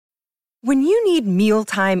When you need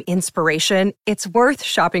mealtime inspiration, it's worth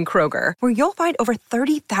shopping Kroger, where you'll find over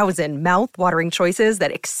 30,000 mouth-watering choices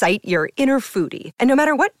that excite your inner foodie. And no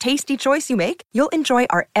matter what tasty choice you make, you'll enjoy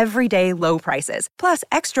our everyday low prices, plus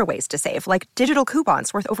extra ways to save, like digital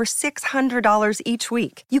coupons worth over $600 each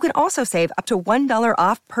week. You can also save up to $1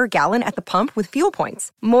 off per gallon at the pump with fuel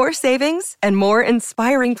points. More savings and more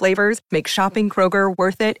inspiring flavors make shopping Kroger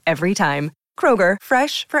worth it every time. Kroger,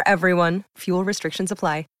 fresh for everyone. Fuel restrictions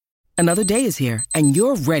apply. Another day is here, and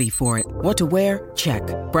you're ready for it. What to wear? Check.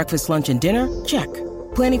 Breakfast, lunch, and dinner? Check.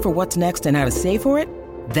 Planning for what's next and how to save for it?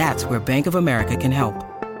 That's where Bank of America can help.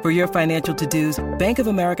 For your financial to-dos, Bank of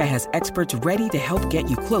America has experts ready to help get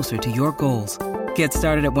you closer to your goals. Get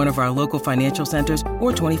started at one of our local financial centers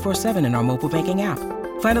or 24/7 in our mobile banking app.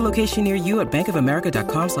 Find a location near you at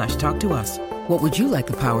bankofamerica.com/talktous. What would you like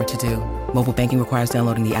the power to do? Mobile banking requires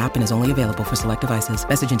downloading the app and is only available for select devices.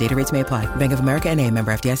 Message and data rates may apply. Bank of America N.A.,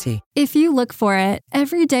 member FDIC. If you look for it,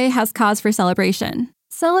 every day has cause for celebration.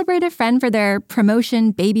 Celebrate a friend for their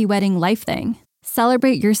promotion, baby wedding, life thing.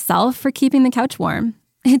 Celebrate yourself for keeping the couch warm.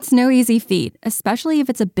 It's no easy feat, especially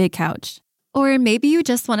if it's a big couch. Or maybe you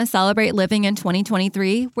just want to celebrate living in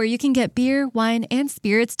 2023, where you can get beer, wine, and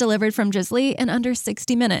spirits delivered from Drizzly in under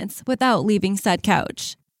 60 minutes without leaving said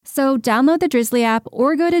couch. So download the Drizzly app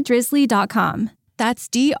or go to drizzly.com. That's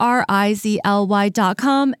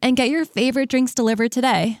DRIZLY.com and get your favorite drinks delivered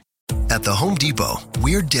today. At the Home Depot,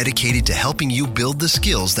 we're dedicated to helping you build the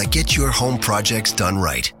skills that get your home projects done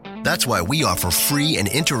right. That's why we offer free and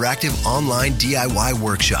interactive online DIY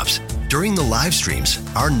workshops. During the live streams,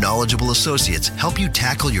 our knowledgeable associates help you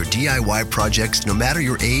tackle your DIY projects no matter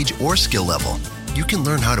your age or skill level. You can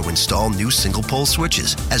learn how to install new single-pole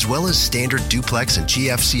switches, as well as standard duplex and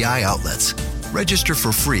GFCI outlets. Register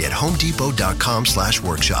for free at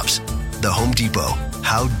homedepot.com/workshops. The Home Depot,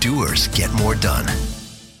 how doers get more done.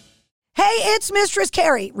 Hey, it's Mistress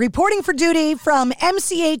Carrie, reporting for duty from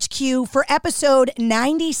MCHQ for episode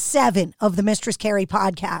 97 of the Mistress Carrie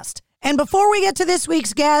podcast. And before we get to this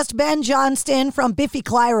week's guest, Ben Johnston from Biffy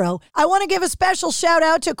Clyro, I want to give a special shout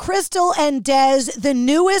out to Crystal and Des, the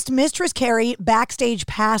newest Mistress Carrie Backstage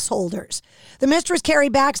Pass holders. The Mistress Carrie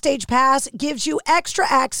Backstage Pass gives you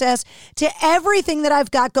extra access to everything that I've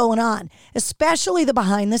got going on, especially the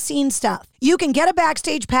behind-the-scenes stuff. You can get a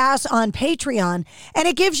Backstage Pass on Patreon, and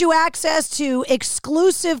it gives you access to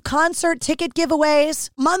exclusive concert ticket giveaways,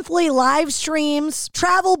 monthly live streams,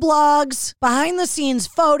 travel blogs, behind-the-scenes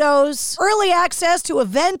photos, early access to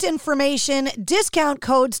event information, discount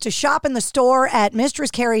codes to shop in the store at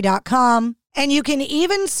mistresscarrie.com, and you can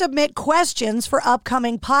even submit questions for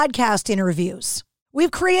upcoming podcast interviews. We've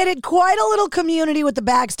created quite a little community with the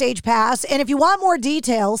Backstage Pass, and if you want more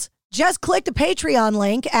details, just click the Patreon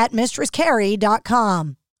link at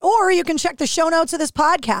mistresscarrie.com. Or you can check the show notes of this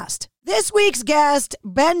podcast. This week's guest,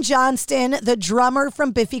 Ben Johnston, the drummer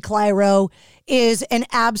from Biffy Clyro, is an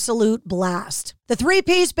absolute blast. The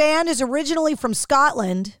three-piece band is originally from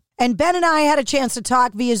Scotland, and Ben and I had a chance to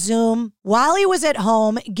talk via Zoom while he was at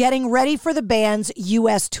home getting ready for the band's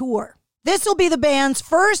U.S. tour. This will be the band's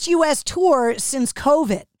first U.S. tour since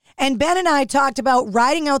COVID. And Ben and I talked about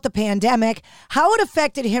riding out the pandemic, how it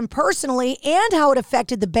affected him personally, and how it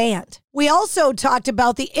affected the band. We also talked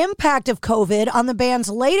about the impact of COVID on the band's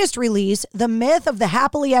latest release, The Myth of the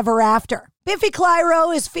Happily Ever After. Biffy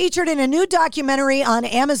Clyro is featured in a new documentary on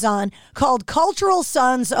Amazon called Cultural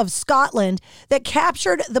Sons of Scotland that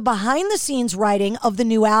captured the behind-the-scenes writing of the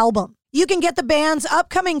new album. You can get the band's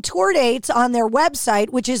upcoming tour dates on their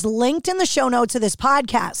website, which is linked in the show notes of this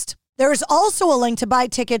podcast. There is also a link to buy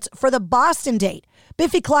tickets for the Boston date.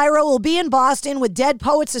 Biffy Clyro will be in Boston with Dead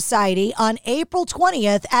Poets Society on April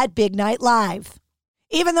 20th at Big Night Live.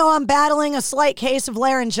 Even though I'm battling a slight case of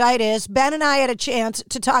laryngitis, Ben and I had a chance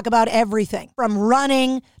to talk about everything from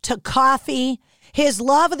running to coffee, his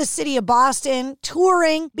love of the city of Boston,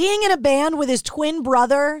 touring, being in a band with his twin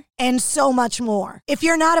brother, and so much more. If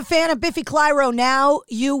you're not a fan of Biffy Clyro now,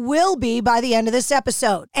 you will be by the end of this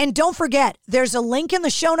episode. And don't forget, there's a link in the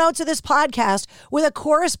show notes of this podcast with a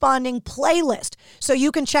corresponding playlist, so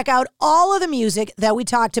you can check out all of the music that we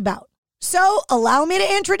talked about. So, allow me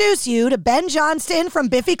to introduce you to Ben Johnston from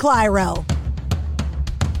Biffy Clyro.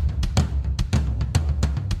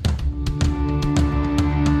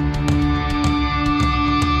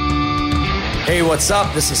 Hey, what's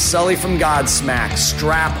up? This is Sully from Godsmack.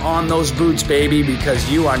 Strap on those boots, baby, because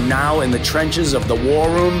you are now in the trenches of the war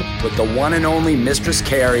room with the one and only Mistress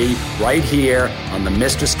Carrie right here on the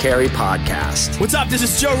Mistress Carrie podcast. What's up? This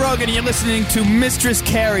is Joe Rogan, and you're listening to Mistress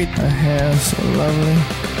Carrie. Her hair is so lovely.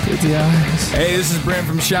 Pretty eyes. Hey, this is Brent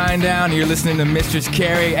from Shinedown. You're listening to Mistress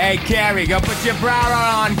Carrie. Hey, Carrie, go put your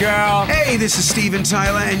bra on, girl. Hey, this is Steven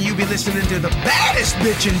Tyler, and you be listening to the baddest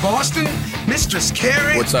bitch in Boston, Mistress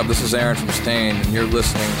Carrie. What's up? This is Aaron from Stain, and you're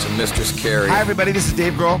listening to Mistress Carrie. Hi, everybody. This is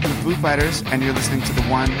Dave Grohl from the Foo Fighters, and you're listening to the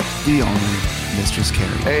one, the only Mistress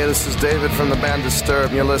Carrie. Hey, this is David from the band Disturbed,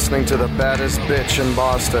 and you're listening to the baddest bitch in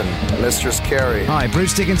Boston, Mistress Carrie. Hi,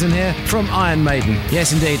 Bruce Dickinson here from Iron Maiden.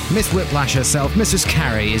 Yes, indeed, Miss Whiplash herself, Mistress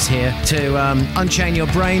Carrie, is here to unchain your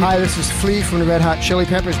brain. Hi, this is Flea from the Red Hot Chili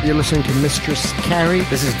Peppers. You're listening to Mistress Carrie.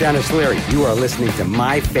 This is Dennis Leary. You are listening to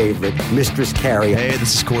my favorite, Mistress Carrie. Hey,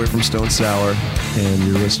 this is Corey from Stone Sour, and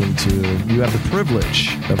you have the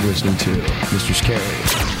privilege of listening to Mistress Carrie.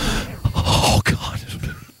 Oh, God.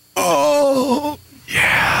 Oh,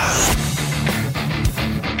 yeah.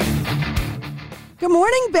 Good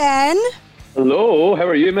morning, Ben. Hello, how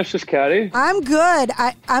are you, Mistress Carrie? I'm good.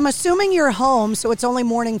 I'm assuming you're home, so it's only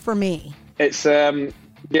morning for me. It's I'm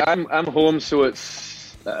home, so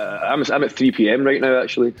it's I'm at 3 p.m. right now,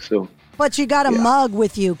 actually. So. But you got a mug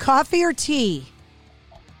with you, coffee or tea?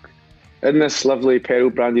 In this lovely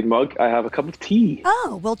pearl branded mug, I have a cup of tea.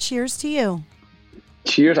 Oh, well, cheers to you.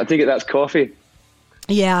 Cheers. I take it that's coffee.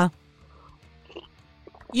 Yeah.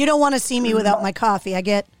 You don't want to see me without my coffee. I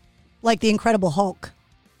get like the Incredible Hulk.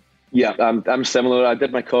 Yeah, I'm similar. I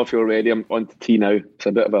did my coffee already. I'm on to tea now. It's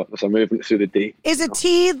a bit of a movement through the day. Is it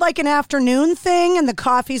tea like an afternoon thing and the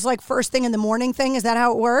coffee's like first thing in the morning thing? Is that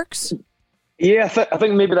how it works? Yeah, I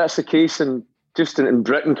think maybe that's the case in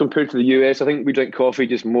Britain compared to the US. I think we drink coffee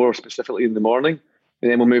just more specifically in the morning, and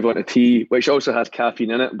then we'll move on to tea, which also has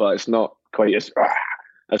caffeine in it, but it's not quite as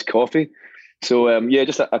coffee. So,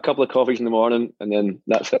 just a couple of coffees in the morning, and then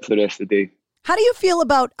that's it for the rest of the day. How do you feel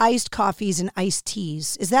about iced coffees and iced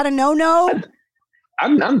teas? Is that a no-no?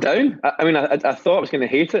 I'm down. I thought I was going to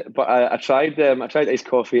hate it, but I tried iced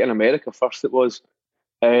coffee in America first. It was,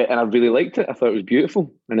 and I really liked it. I thought it was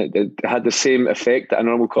beautiful, and it had the same effect that a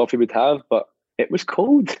normal coffee would have, but it was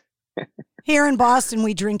cold. Here in Boston,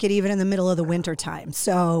 we drink it even in the middle of the winter time.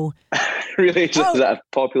 So, really, is that a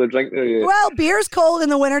popular drink there? Yeah. Well, beer's cold in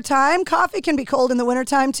the wintertime. Coffee can be cold in the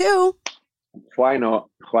wintertime too. Why not?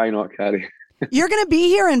 Why not, Carrie? You're going to be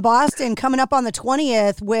here in Boston coming up on the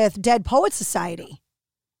 20th with Dead Poets Society.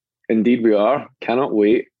 Indeed we are. Cannot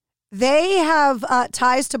wait. They have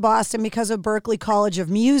ties to Boston because of Berklee College of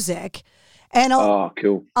Music. And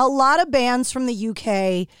cool. A lot of bands from the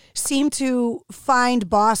UK seem to find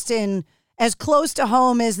Boston as close to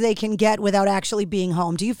home as they can get without actually being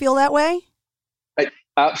home. Do you feel that way?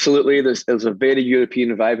 Absolutely. There's a very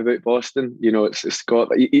European vibe about Boston. You know, it's got,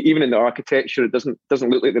 even in the architecture, it doesn't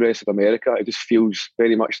look like the rest of America. It just feels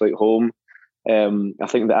very much like home. I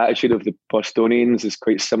think the attitude of the Bostonians is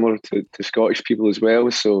quite similar to Scottish people as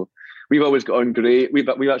well. So we've always got on great. We've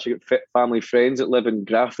actually got family friends that live in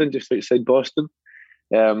Grafton, just outside Boston.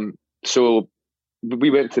 So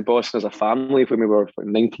we went to Boston as a family when we were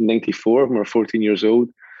in 1994, when we were 14 years old.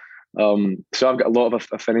 So I've got a lot of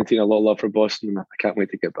affinity and a lot of love for Boston, and I can't wait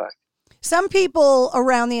to get back. Some people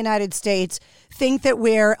around the United States think that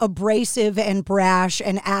we're abrasive and brash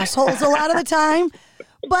and assholes a lot of the time,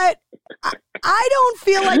 but I don't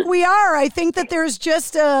feel like we are. I think that there's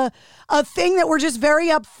just a thing that we're just very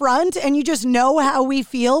upfront, and you just know how we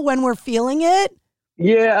feel when we're feeling it.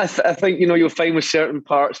 Yeah, I think, you'll find with certain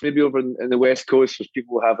parts, maybe over in the West Coast, where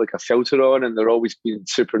people have like a filter on and they're always being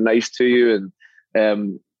super nice to you,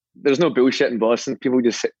 and there's no bullshit in Boston. People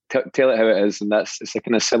just tell it how it is, and it's a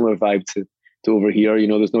kind of similar vibe to over here.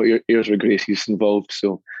 There's no airs or graces involved,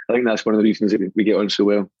 so I think that's one of the reasons that we get on so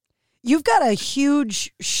well. You've got a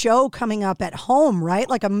huge show coming up at home, right?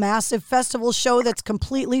 Like a massive festival show that's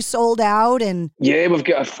completely sold out. And yeah, we've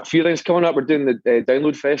got a few things coming up. We're doing the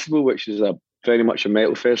Download Festival, which is very much a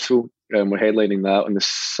metal festival. We're headlining that on this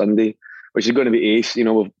Sunday, which is going to be ace.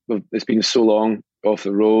 It's been so long off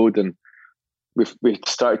the road, and we've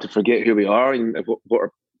started to forget who we are and what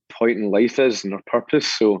our point in life is and our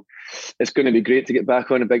purpose. So it's going to be great to get back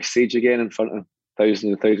on a big stage again in front of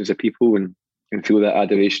thousands and thousands of people and feel that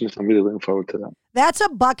adoration. So I'm really looking forward to that. That's a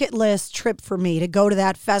bucket list trip for me, to go to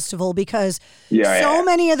that festival, because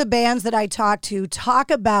many of the bands that I talk to talk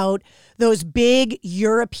about those big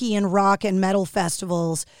European rock and metal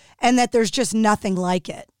festivals, and that there's just nothing like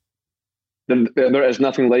it. There is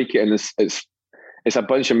nothing like it, and it's a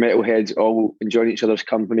bunch of metalheads all enjoying each other's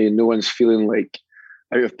company, and no one's feeling like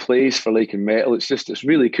out of place for liking metal. It's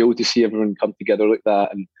really cool to see everyone come together like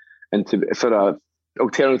that, and for a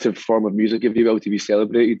alternative form of music, if you will, to be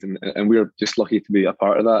celebrated, and we're just lucky to be a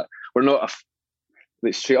part of that. We're not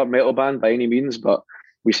a straight up metal band by any means, but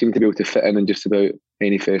we seem to be able to fit in just about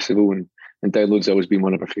any festival, and Download's always been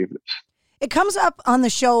one of our favourites. It comes up on the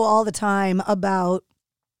show all the time about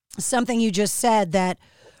something you just said, that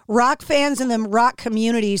rock fans in the rock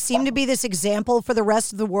community seem to be this example for the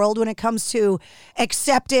rest of the world when it comes to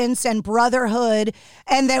acceptance and brotherhood,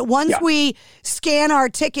 and that once we scan our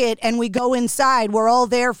ticket and we go inside, we're all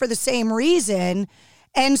there for the same reason,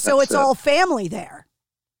 and so it's all family there.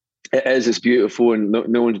 It is. It's beautiful, and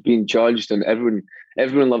no one's being judged, and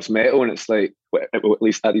everyone loves metal, and it's like, well, at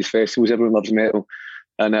least at these festivals, everyone loves metal,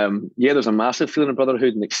 and there's a massive feeling of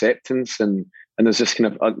brotherhood and acceptance, and there's this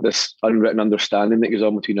kind of this unwritten understanding that goes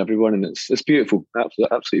on between everyone, and it's beautiful,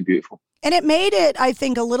 absolutely beautiful. And it made it, I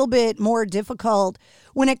think, a little bit more difficult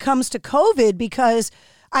when it comes to COVID, because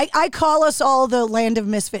I call us all the land of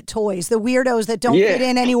misfit toys, the weirdos that don't fit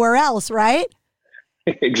in anywhere else, right?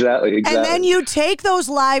 Exactly. And then you take those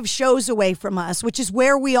live shows away from us, which is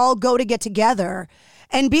where we all go to get together.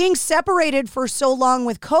 And being separated for so long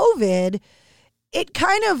with COVID, it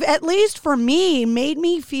kind of, at least for me, made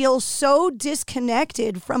me feel so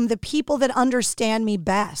disconnected from the people that understand me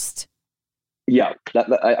best. Yeah,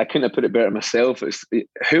 I couldn't have put it better myself.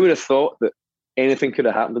 Who would have thought that anything could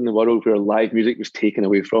have happened in the world where live music was taken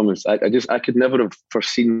away from us? I could never have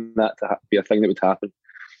foreseen that to be a thing that would happen.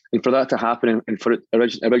 And for that to happen, and for it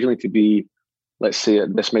originally to be, let's say,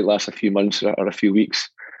 this might last a few months or a few weeks,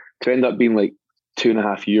 to end up being like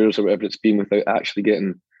 2.5 years or whatever it's been without actually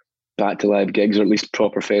getting back to live gigs, or at least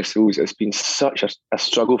proper festivals, it's been such a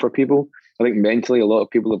struggle for people. I think mentally a lot of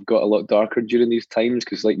people have got a lot darker during these times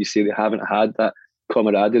because, like you say, they haven't had that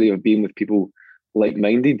camaraderie of being with people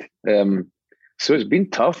like-minded. So it's been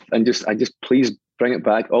tough, and I just please bring it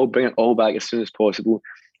back. I'll bring it all back as soon as possible.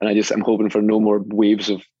 And I'm hoping for no more waves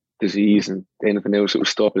of disease and anything else that will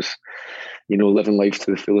stop us, living life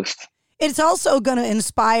to the fullest. It's also going to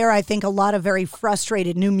inspire, I think, a lot of very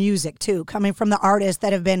frustrated new music, too, coming from the artists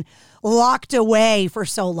that have been locked away for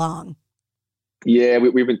so long. Yeah,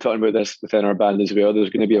 we've been talking about this within our band as well.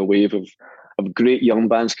 There's going to be a wave of great young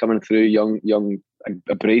bands coming through, young,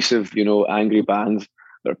 abrasive, angry bands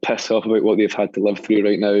that are pissed off about what they've had to live through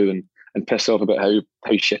right now, and pissed off about how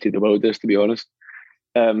shitty the world is, to be honest.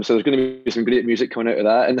 So there's going to be some great music coming out of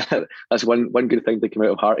that, and that's one good thing to come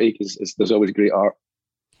out of Heartache is there's always great art.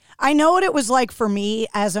 I know what it was like for me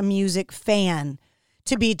as a music fan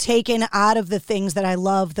to be taken out of the things that I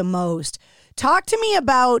love the most. Talk to me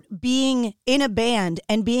about being in a band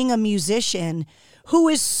and being a musician who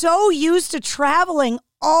is so used to traveling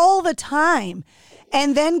all the time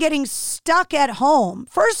and then getting stuck at home.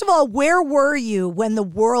 First of all, where were you when the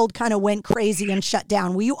world kind of went crazy and shut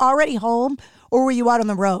down? Were you already home, or were you out on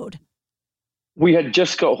the road? We had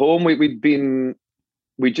just got home.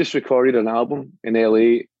 We just recorded an album in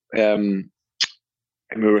LA. And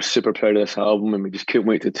we were super proud of this album, and we just couldn't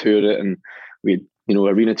wait to tour it. And we,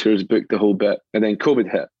 arena tours booked the whole bit, and then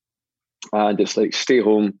COVID hit, and it's like stay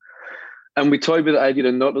home. And we toyed with the idea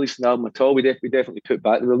of not releasing the album at all. We definitely put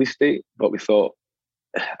back the release date, but we thought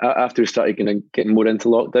after we started getting more into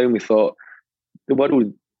lockdown, we thought the world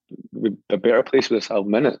would be a better place with this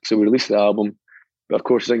album in it. So we released the album, but of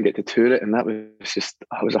course we didn't get to tour it, and that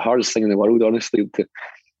was the hardest thing in the world, honestly.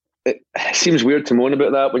 It seems weird to moan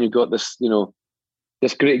about that when you've got this,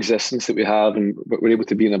 this great existence that we have, and we're able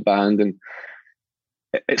to be in a band, and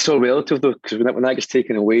it's all relative though, because when that gets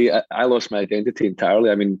taken away, I lost my identity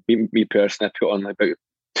entirely. I mean, me personally, I put on about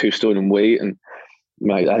 2 stone in weight, and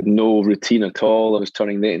I had no routine at all. I was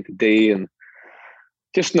turning night into day, and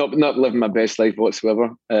just not living my best life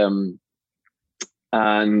whatsoever.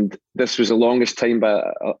 And this was the longest time by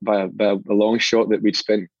a long shot that we'd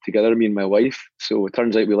spent together, me and my wife. So it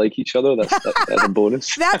turns out we like each other. That's a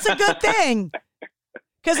bonus. That's a good thing,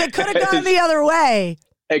 because it could have gone the other way.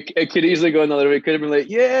 It could easily go another way. It could have been like,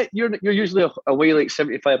 yeah, you're usually away like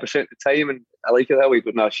 75% of the time, and I like it that way.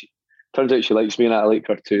 But no, turns out she likes me, and I like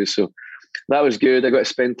her too. So that was good. I got to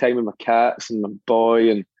spend time with my cats and my boy,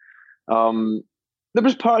 and there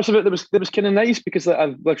was parts of it that was kind of nice, because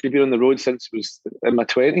I've literally been on the road since I was in my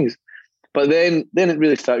 20s. But then it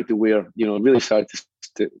really started to wear, really started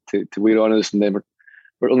to wear on us, and then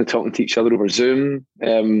we're only talking to each other over Zoom.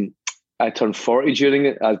 I turned 40 during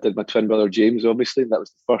it, as did my twin brother James, obviously. That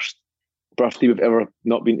was the first birthday we've ever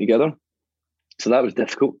not been together. So that was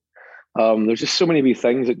difficult. There's just so many wee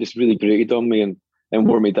things that just really grated on me and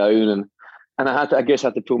wore me down. And I had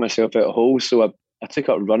to pull myself out of holes. So I took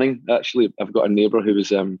up running. Actually, I've got a neighbour who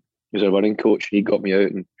was a running coach. He got me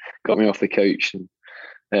out and got me off the couch,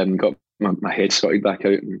 and got my head sorted back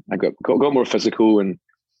out, and I got more physical and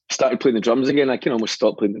started playing the drums again. I can almost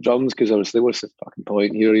stop playing the drums because I was like, what's the fucking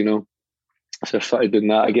point here, So I started doing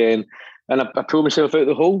that again, and I pulled myself out of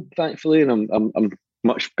the hole, thankfully, and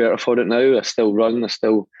much better for it now. I still run, I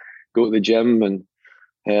still go to the gym, and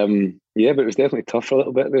but it was definitely tough for a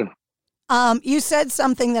little bit there. You said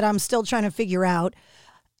something that I'm still trying to figure out.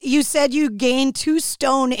 You said you gained 2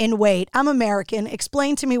 stone in weight. I'm American.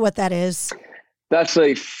 Explain to me what that is. That's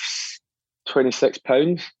like 26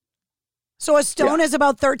 pounds. So a stone is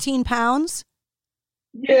about 13 pounds?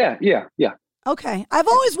 Yeah. Okay. I've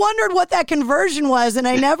always wondered what that conversion was, and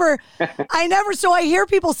I never, so I hear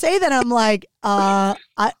people say that, and I'm like, I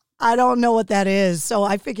don't know what that is. So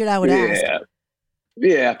I figured I would ask.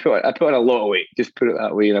 Yeah, I put on a lot of weight, just put it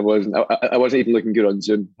that way, and I wasn't even looking good on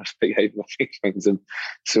Zoom. I was big height my face on Zoom.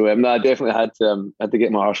 So I definitely had to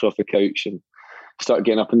get my arse off the couch and start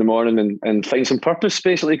getting up in the morning and find some purpose,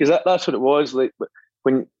 basically, because that's what it was. Like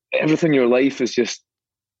when everything in your life is just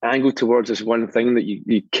angled towards this one thing that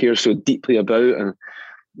you care so deeply about, and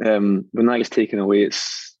when that gets taken away,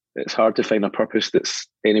 it's hard to find a purpose that's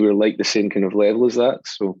anywhere like the same kind of level as that.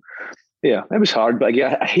 So yeah, it was hard, but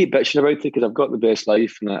I hate bitching about it because I've got the best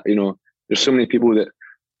life, and that, there's so many people that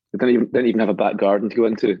didn't even have a back garden to go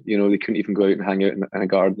into. They couldn't even go out and hang out in a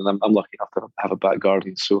garden, and I'm lucky enough to have a back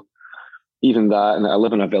garden. So even that, and I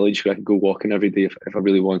live in a village where I could go walking every day if I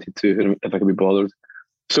really wanted to, if I could be bothered.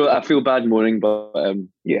 So I feel bad moaning, but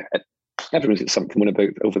everyone's got something to moan about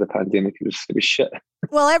over the pandemic. It was shit.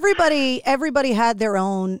 Well, everybody had their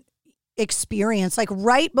own experience. Like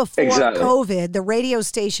right before COVID, the radio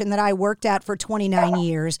station that I worked at for 29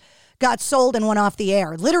 years got sold and went off the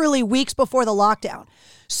air, literally weeks before the lockdown.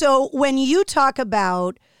 So when you talk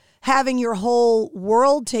about having your whole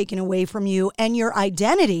world taken away from you and your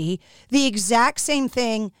identity, the exact same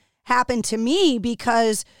thing happened to me,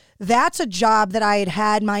 because that's a job that I had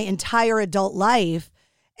had my entire adult life,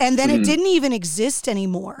 and then it didn't even exist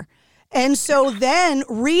anymore. And so then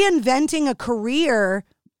reinventing a career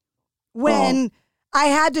when I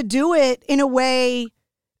had to do it in a way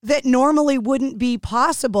that normally wouldn't be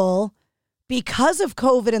possible because of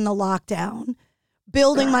COVID and the lockdown,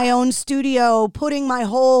 building my own studio, putting my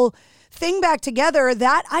whole thing back together,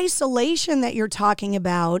 that isolation that you're talking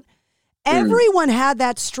about, everyone had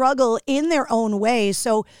that struggle in their own way.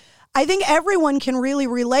 So I think everyone can really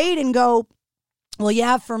relate and go, well,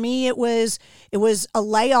 yeah, for me, it was a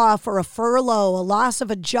layoff or a furlough, a loss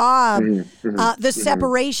of a job, the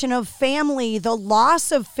separation of family, the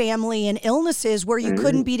loss of family and illnesses where you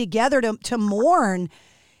couldn't be together to mourn.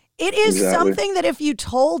 It is something that if you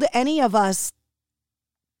told any of us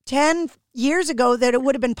 10 years ago that it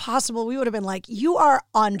would have been possible, we would have been like, you are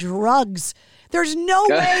on drugs. There's no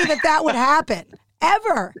way that would happen,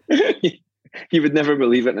 ever. You would never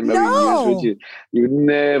believe it in a million years, would you? You would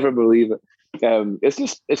never believe it.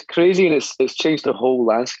 It's crazy, and it's changed the whole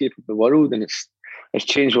landscape of the world, and it's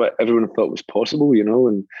changed what everyone thought was possible,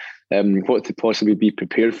 and what to possibly be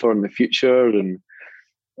prepared for in the future. And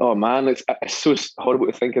oh man, it's so horrible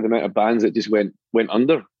to think of the amount of bands that just went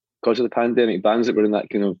under because of the pandemic. Bands that were in that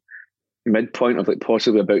kind of midpoint of like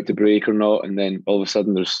possibly about to break or not, and then all of a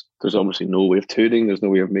sudden there's obviously no way of touring, there's no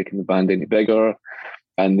way of making the band any bigger,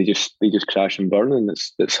 and they just crash and burn, and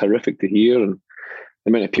it's horrific to hear. And the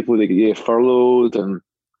amount of people that get furloughed, and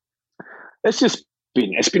it's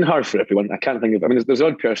been hard for everyone. I can't think of. I mean, there's an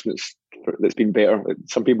odd person that's been better.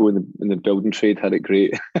 Some people in the building trade had it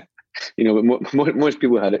great, but most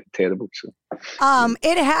people had it terrible. So,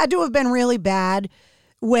 it had to have been really bad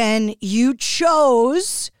when you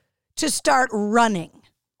chose to start running,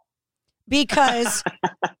 because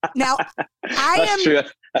now That's true.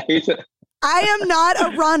 I hate it. I am not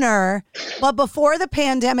a runner, but before the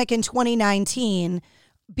pandemic in 2019,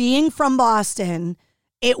 being from Boston,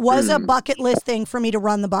 it was a bucket list thing for me to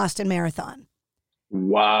run the Boston Marathon.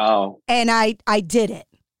 Wow. And I did it.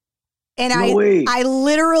 And I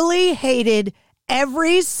literally hated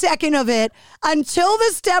every second of it until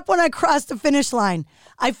the step when I crossed the finish line.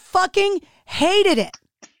 I fucking hated it.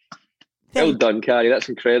 Well done, Carrie. That's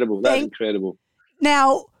incredible. That's incredible.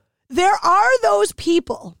 Now, there are those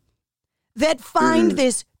people that find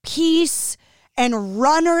this peace and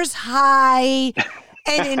runner's high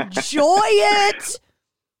and enjoy it.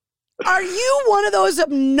 Are you one of those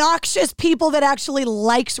obnoxious people that actually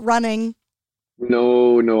likes running?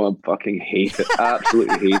 No, I fucking hate it.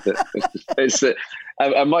 Absolutely hate it.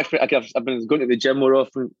 I'm much. I've been going to the gym more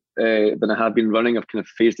often than I have been running. I've kind of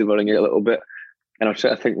phased the running out a little bit, and I'm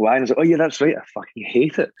trying to think why. And I was like, oh yeah, that's right. I fucking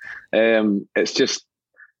hate it. It's just.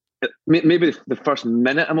 Maybe the first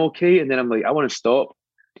minute I'm okay, and then I'm like, I want to stop.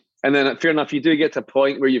 And then, fair enough, you do get to a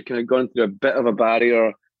point where you've kind of gone through a bit of a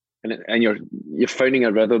barrier, and you're finding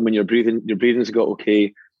a rhythm when your breathing's got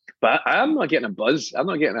okay. But I'm not getting a buzz. I'm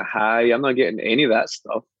not getting a high. I'm not getting any of that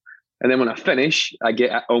stuff. And then when I finish, I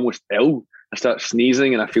get almost ill. I start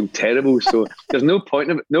sneezing and I feel terrible. So there's no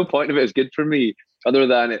point of it is good for me, other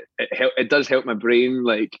than it does help my brain.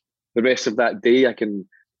 Like the rest of that day, I can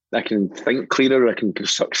think clearer. I can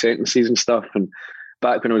construct sentences and stuff. And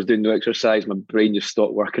back when I was doing no exercise, my brain just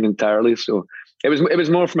stopped working entirely. So it was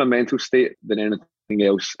more from a mental state than anything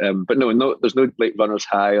else. But no, there's no like runner's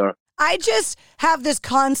high or. I just have this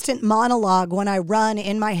constant monologue when I run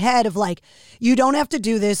in my head of like, you don't have to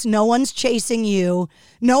do this. No one's chasing you.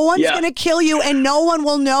 No one's going to kill you, and no one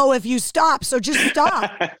will know if you stop. So just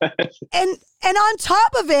stop. And on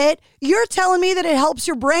top of it, you're telling me that it helps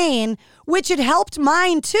your brain, which it helped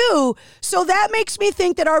mine too. So that makes me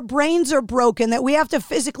think that our brains are broken, that we have to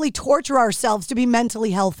physically torture ourselves to be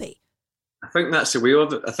mentally healthy. I think that's the way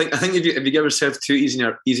of it. I think if you give yourself too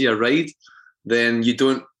easy a ride, then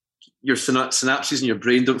your synapses in your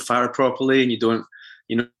brain don't fire properly, and you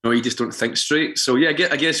just don't think straight. So yeah,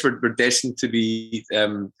 I guess we're destined to be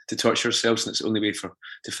to torture ourselves, and it's the only way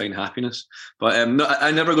to find happiness. But no, I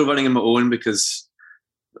never go running on my own because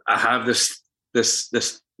I have this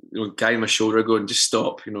guy on my shoulder going, just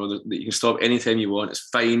stop. You can stop anytime you want. It's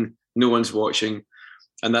fine. No one's watching,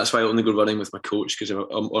 and that's why I only go running with my coach, because I'm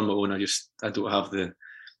on my own. I don't have the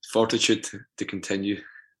fortitude to continue.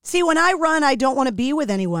 See, when I run, I don't want to be with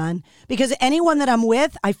anyone, because anyone that I'm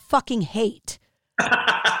with, I fucking hate.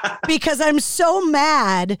 Because I'm so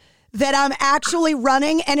mad that I'm actually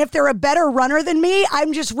running, and if they're a better runner than me,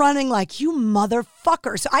 I'm just running like, you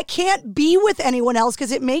motherfucker. So I can't be with anyone else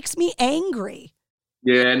because it makes me angry.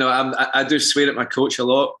 Yeah, no, I do swear at my coach a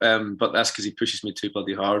lot, but that's because he pushes me too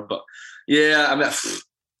bloody hard. But yeah, I mean,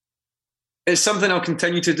 it's something I'll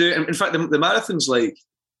continue to do. And in fact, the marathon's like,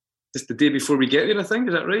 just the day before we get there, I think.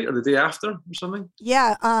 Is that right? Or the day after or something?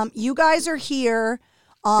 Yeah. You guys are here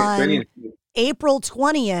on April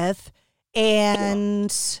 20th, and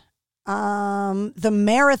the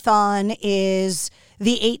marathon is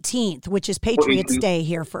the 18th, which is Patriots Day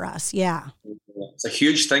here for us. Yeah. It's a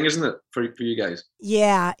huge thing, isn't it, for you guys?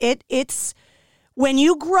 Yeah. It's when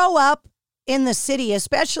you grow up in the city,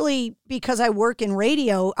 especially because I work in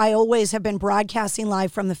radio, I always have been broadcasting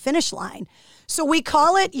live from the finish line. So we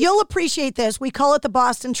call it, you'll appreciate this, we call it the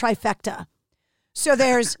Boston Trifecta. So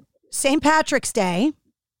there's St. Patrick's Day.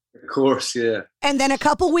 Of course, yeah. And then a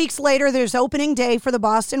couple weeks later, there's opening day for the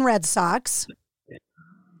Boston Red Sox.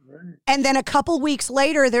 And then a couple weeks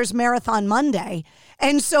later, there's Marathon Monday.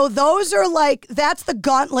 And so those are like, that's the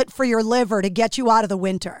gauntlet for your liver to get you out of the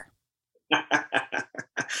winter.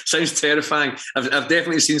 Sounds terrifying. I've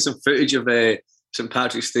definitely seen some footage of St.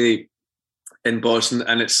 Patrick's Day in Boston,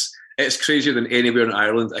 and it's crazier than anywhere in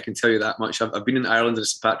Ireland. I can tell you that much. I've been in Ireland on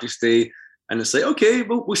St. Patrick's Day, and it's like, okay,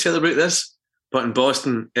 we'll celebrate this. But in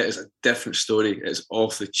Boston, it is a different story. It's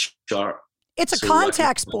off the chart. It's a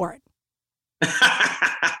contact sport.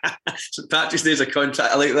 St. Patrick's Day is a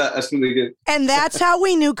contact. I like that. That's really good. And that's how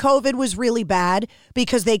we knew COVID was really bad,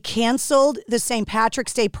 because they canceled the St.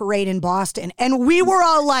 Patrick's Day parade in Boston. And we were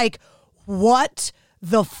all like, what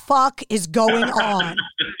the fuck is going on?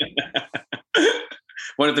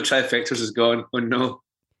 One of the trifectas is gone. Oh, no.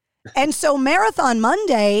 And so Marathon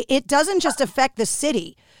Monday, it doesn't just affect the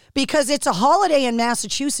city, because it's a holiday in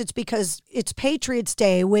Massachusetts because it's Patriots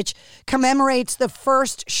Day, which commemorates the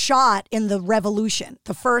first shot in the Revolution,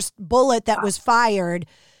 the first bullet that was fired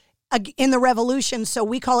in the Revolution. So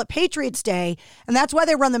we call it Patriots Day. And that's why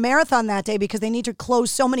they run the marathon that day, because they need to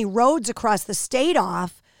close so many roads across the state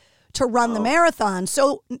off to run the marathon.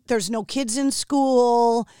 So there's no kids in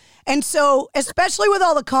school. And so, especially with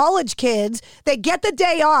all the college kids, they get the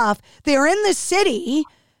day off. They're in the city.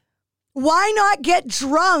 Why not get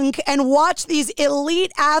drunk and watch these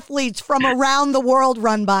elite athletes from around the world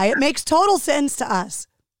run by? It makes total sense to us.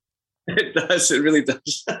 It does. It really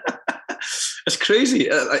does. It's crazy.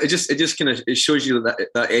 It just kind of shows you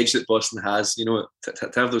that edge that Boston has. To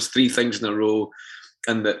have those three things in a row,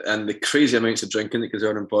 and the crazy amounts of drinking that goes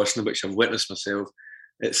on in Boston, which I've witnessed myself.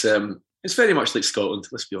 It's very much like Scotland.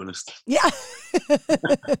 Let's be honest. Yeah.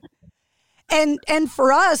 And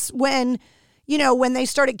for us, when they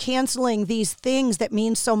started canceling these things that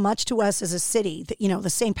mean so much to us as a city, the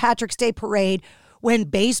St. Patrick's Day parade, when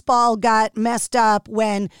baseball got messed up,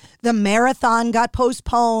 when the marathon got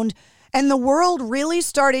postponed, and the world really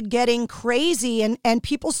started getting crazy and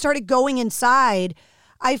people started going inside,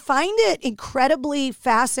 I find it incredibly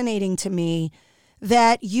fascinating to me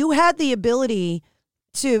that you had the ability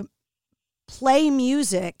to play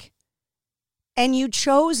music and you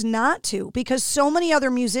chose not to, because so many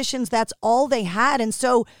other musicians, that's all they had. And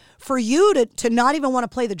so for you to not even want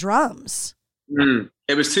to play the drums.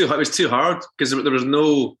 It was too hard because there was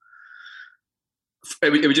no,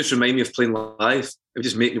 it would just remind me of playing live. would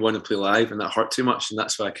just make me want to play live, and that hurt too much, and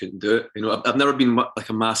that's why I couldn't do it. You know, I've never been like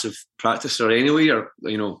a massive practicer anyway, or,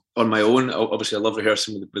 you know, on my own. Obviously, I love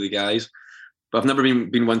rehearsing with the guys, but I've never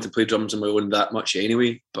been one to play drums on my own that much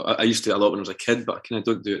anyway. But I used to do it a lot when I was a kid, but I kind of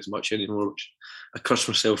don't do it as much anymore, which I curse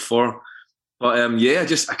myself for. But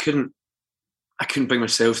I couldn't bring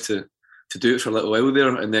myself to do it for a little while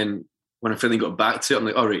there, and then when I finally got back to it, I'm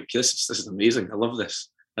like, all right, this is amazing. I love this.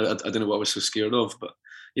 I don't know what I was so scared of, but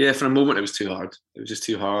yeah, for a moment it was too hard. It was just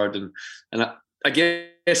too hard, and I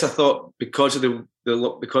guess I thought because of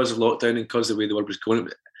because of lockdown and because of the way the world was going,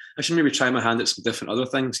 I should maybe try my hand at some different other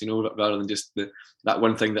things, you know, rather than just that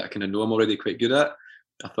one thing that I kind of know I'm already quite good at.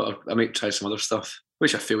 I thought I might try some other stuff,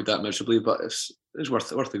 which I failed at miserably, but it's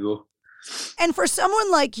worth a go. And for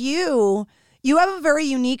someone like you have a very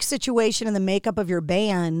unique situation in the makeup of your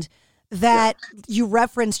band that you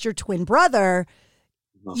referenced your twin brother.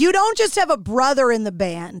 You don't just have a brother in the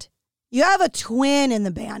band. You have a twin in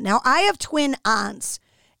the band. Now, I have twin aunts,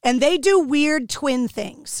 and they do weird twin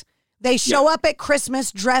things. They show up at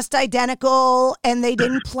Christmas dressed identical, and they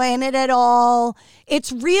didn't plan it at all.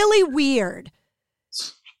 It's really weird.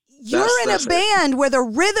 You're in a band where the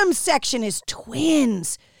rhythm section is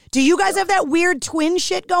twins. Do you guys have that weird twin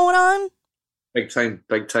shit going on? Big time.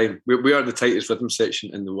 We are the tightest rhythm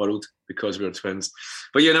section in the world because we're twins.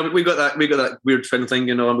 But yeah, no, we got that weird twin thing,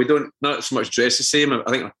 you know, and we don't not so much dress the same. I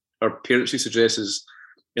think our parents used to dress us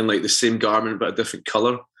in like the same garment but a different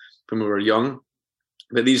colour when we were young.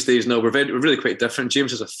 But these days, no, we're really quite different.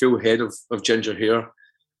 James has a full head of ginger hair,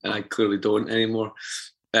 and I clearly don't anymore.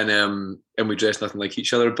 And we dress nothing like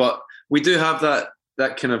each other. But we do have that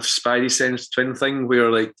kind of spidey sense twin thing where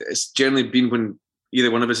like it's generally been when either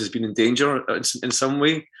one of us has been in danger in some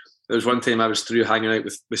way. There was one time I was through hanging out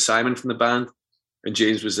with Simon from the band, and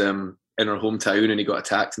James was in our hometown and he got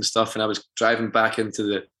attacked and stuff. And I was driving back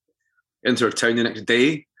into our town the next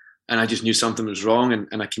day, and I just knew something was wrong.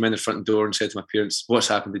 And I came in the front door and said to my parents, "What's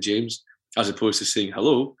happened to James?" As opposed to saying,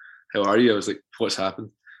 "Hello, how are you?" I was like, "What's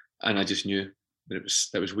happened?" And I just knew that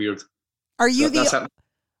that was weird. Are you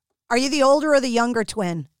the older or the younger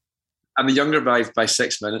twin? I'm the younger by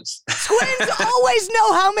 6 minutes. Twins always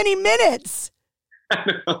know how many minutes.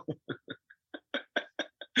 I know.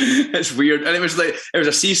 It's weird. And it was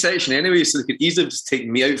a C-section anyway, so they could easily just take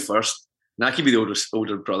me out first, and I could be the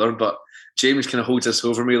older brother, but James kind of holds this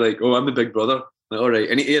over me like, "Oh, I'm the big brother." Like, all right.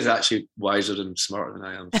 And he is actually wiser and smarter than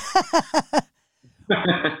I am.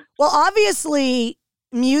 Well, obviously,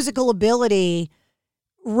 musical ability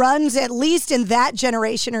runs at least in that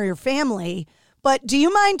generation or your family. But do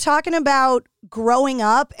you mind talking about growing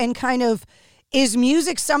up and kind of, is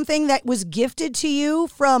music something that was gifted to you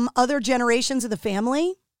from other generations of the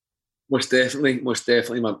family? Most definitely.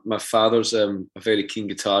 My father's a very keen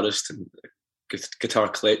guitarist and guitar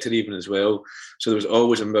collector even as well. So there was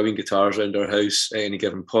always a million guitars around our house at any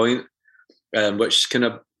given point, which kind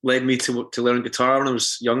of led me to learn guitar when I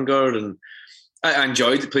was younger. And I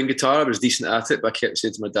enjoyed playing guitar. I was decent at it, but I kept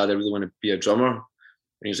saying to my dad, "I really want to be a drummer."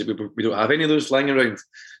 And he's like, "We don't have any of those lying around."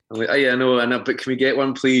 I'm like, "Oh yeah, I know, but can we get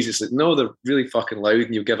one, please?" He's like, "No, they're really fucking loud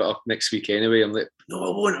and you'll give it up next week anyway." I'm like, "No, I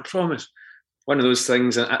won't, I promise." One of those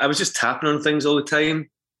things. And I was just tapping on things all the time.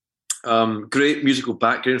 Great musical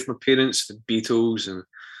background from my parents, the Beatles and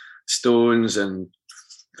Stones and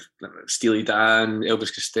Steely Dan,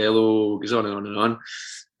 Elvis Costello, goes on and on and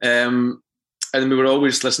on. And we were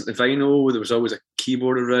always listening to vinyl. There was always a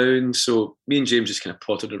keyboard around. So me and James just kind of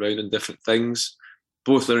pottered around on different things,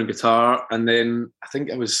 both learning guitar. And then I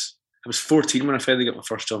think I was 14 when I finally got my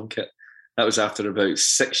first drum kit. That was after about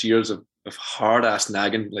 6 years of hard ass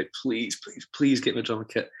nagging, like, please get me a drum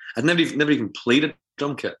kit. I'd never even played a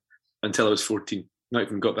drum kit until I was 14. Not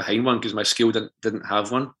even got behind one because my school didn't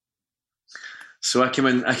have one. So I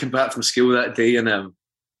came back from school that day, and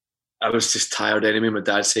I was just tired anyway. My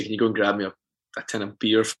dad said, "Can you go and grab me a tin of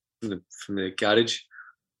beer from the garage?"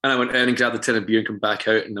 And I went in and grabbed the tin of beer and come back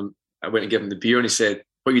out, and I went and gave him the beer, and he said,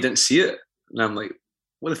 "Well, you didn't see it?" And I'm like,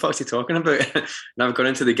 "What the fuck's he talking about?" And I've gone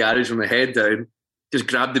into the garage with my head down, just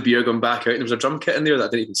grabbed the beer, gone back out, and there was a drum kit in there that I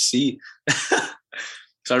didn't even see.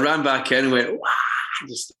 So I ran back in and went, "Wow!"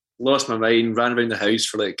 Just lost my mind, ran around the house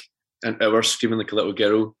for like an hour screaming like a little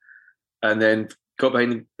girl, and then got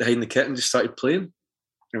behind the kit and just started playing.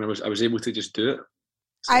 And I was able to just do it.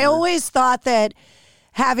 So, I always thought that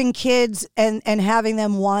having kids and having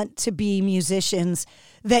them want to be musicians,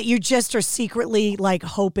 that you just are secretly like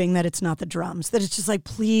hoping that it's not the drums, that it's just like,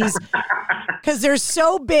 please, because they're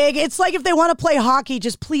so big. It's like if they want to play hockey,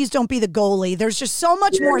 just please don't be the goalie. There's just so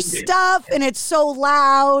much more stuff and it's so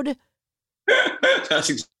loud. That's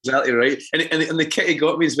exactly right. And the kit he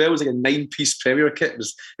got me as well was like a 9-piece Premier kit.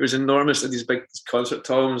 It was enormous at these big concert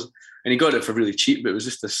toms, and he got it for really cheap. But it was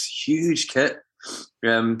just this huge kit.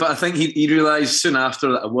 But I think he realised soon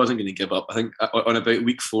after that I wasn't going to give up. I think on about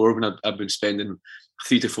week 4, when I've been spending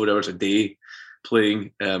 3 to 4 hours a day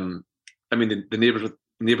playing, I mean the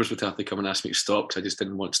neighbours would have to come and ask me to stop because I just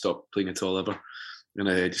didn't want to stop playing at all ever. And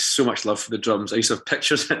I had so much love for the drums. I used to have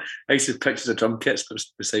pictures of drum kits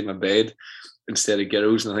beside my bed instead of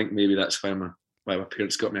girls, and I think maybe that's why my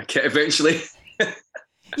parents got me a kit eventually.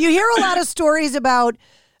 You hear a lot of stories about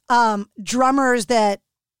drummers that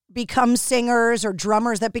become singers or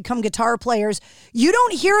drummers that become guitar players. You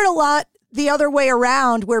don't hear it a lot the other way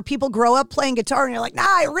around, where people grow up playing guitar and you're like, nah,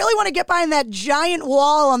 I really want to get behind that giant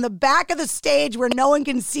wall on the back of the stage where no one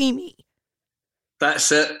can see me.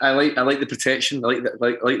 That's it. I like the protection. I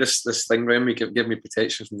like this thing around me. Give me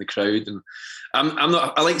protection from the crowd, and I'm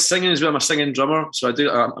not. I like singing as well. I'm a singing drummer, so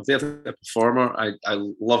I'm definitely a performer. I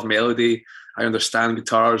love melody. I understand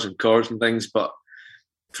guitars and chords and things, but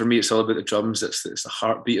for me, it's all about the drums. It's the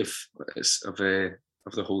heartbeat of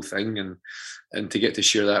the whole thing, and to get to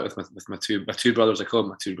share that with my two brothers. I call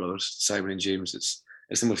them my two brothers, Simon and James.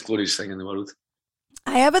 It's the most glorious thing in the world.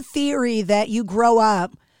 I have a theory that you grow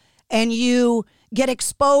up and you get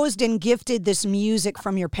exposed and gifted this music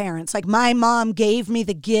from your parents. Like, my mom gave me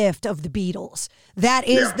the gift of the Beatles. That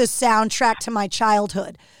is the soundtrack to my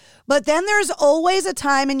childhood. But then there's always a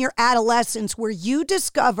time in your adolescence where you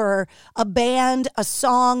discover a band, a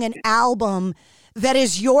song, an album that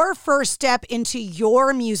is your first step into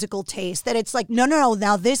your musical taste, that it's like, no,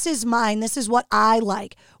 now this is mine. This is what I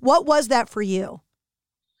like. What was that for you?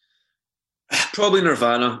 Probably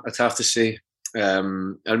Nirvana, I'd have to say. I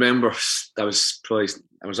remember I was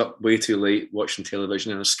up way too late watching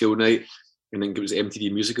television on a school night. I think it was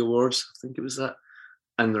MTV Music Awards. I think it was that.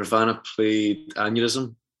 And Nirvana played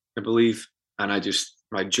Aneurysm, I believe. And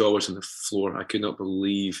my jaw was on the floor. I could not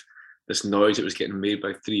believe this noise that was getting made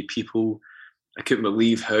by 3 people. I couldn't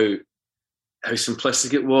believe how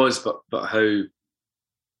simplistic it was, but how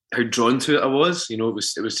drawn to it I was. You know, it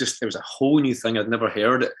was a whole new thing. I'd never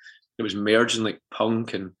heard it. It was merging like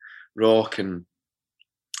punk and rock and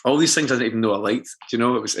all these things I didn't even know I liked. You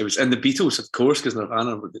know, it was and the Beatles, of course, because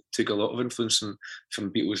Nirvana took a lot of influence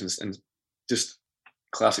from Beatles and just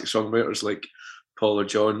classic songwriters like Paul or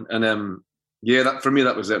John. And that for me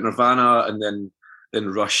that was it. Nirvana, and then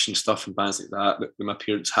Rush and stuff and bands like that my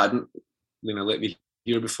parents hadn't let me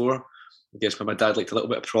hear before. I guess my dad liked a little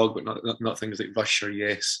bit of prog, but not things like Rush or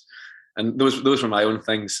Yes. And those were my own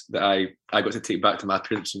things that I got to take back to my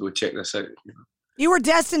parents and go check this out. You know? You were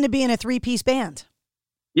destined to be in a 3-piece band.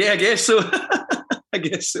 Yeah, I guess so. I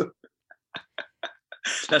guess so.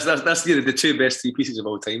 That's the 2 best 3 pieces of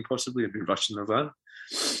all time, possibly, have been Rush and Nirvana.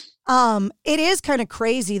 It is kind of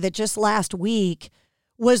crazy that just last week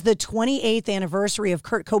was the 28th anniversary of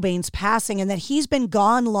Kurt Cobain's passing, and that he's been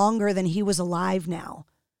gone longer than he was alive now.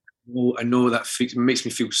 Oh, I know, that makes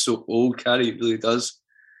me feel so old, Carrie. It really does.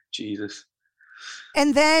 Jesus.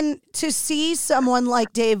 And then to see someone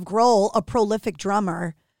like Dave Grohl, a prolific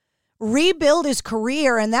drummer, rebuild his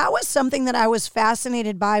career, and that was something that I was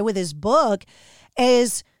fascinated by with his book,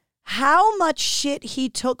 is how much shit he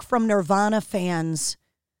took from Nirvana fans,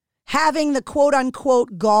 having the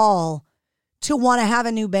quote-unquote gall to want to have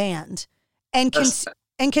a new band and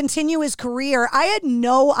continue his career. I had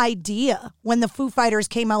no idea when the Foo Fighters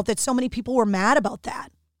came out that so many people were mad about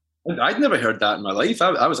that. I'd never heard that in my life.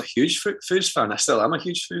 I was a huge Foos fan. I still am a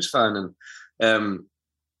huge Foos fan. And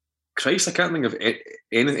Christ, I can't think of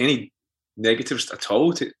any negatives at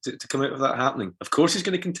all to come out of that happening. Of course he's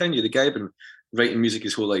going to continue. The guy had been writing music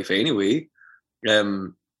his whole life anyway.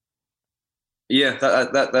 That's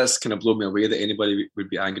kind of blown me away that anybody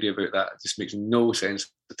would be angry about that. It just makes no sense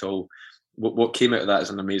at all. What came out of that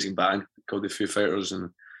is an amazing band called the Foo Fighters,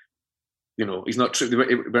 and you know, he's not true. They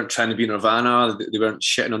weren't trying to be Nirvana. They weren't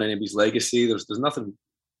shitting on anybody's legacy. There's nothing.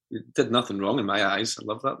 He did nothing wrong in my eyes. I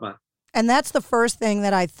love that man. And that's the first thing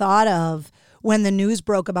that I thought of when the news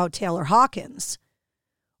broke about Taylor Hawkins,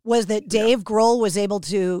 was that Dave Grohl was able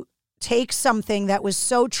to take something that was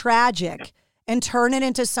so tragic and turn it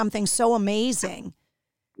into something so amazing.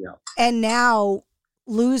 Yeah. And now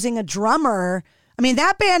losing a drummer. I mean,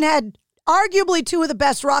 that band had arguably 2 of the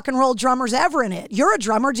best rock and roll drummers ever in it. You're a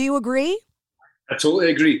drummer. Do you agree? I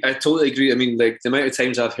totally agree. I mean, like, the amount of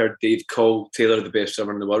times I've heard Dave call Taylor the best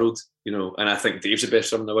drummer in the world, you know, and I think Dave's the best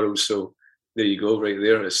drummer in the world. So there you go, right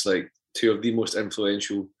there. It's like 2 of the most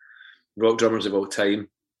influential rock drummers of all time.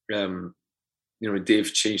 You know,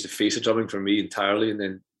 Dave changed the face of drumming for me entirely, and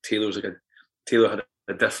then Taylor had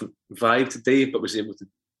a different vibe to Dave, but was able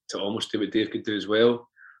almost do what Dave could do as well.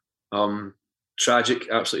 Tragic,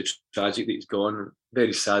 absolutely tragic that he's gone.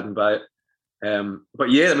 Very saddened by it. But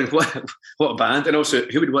yeah, I mean, what a band. And also,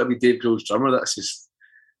 who would want to be Dave Grohl's drummer?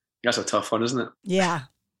 That's a tough one, isn't it? Yeah.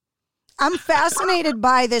 I'm fascinated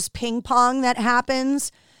by this ping pong that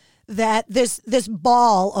happens, that this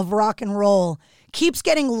ball of rock and roll keeps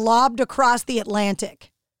getting lobbed across the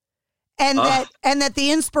Atlantic. And that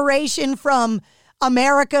the inspiration from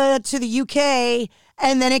America to the UK,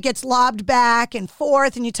 and then it gets lobbed back and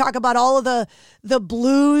forth, and you talk about all of the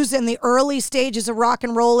blues and the early stages of rock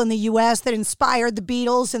and roll in the US that inspired the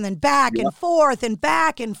Beatles, and then back and forth and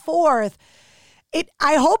back and forth.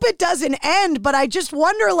 I hope it doesn't end, but I just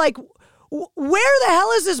wonder, like, where the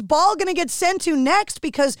hell is this ball going to get sent to next?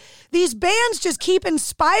 Because these bands just keep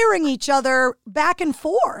inspiring each other back and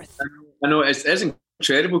forth. I know it's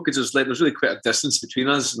incredible because there's really quite a distance between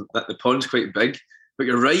us, and the pond's quite big. But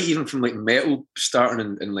you're right, even from like metal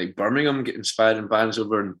starting in like Birmingham, getting inspired in bands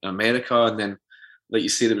over in America, and then like you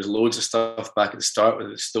say, there was loads of stuff back at the start with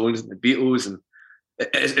the Stones and the Beatles, and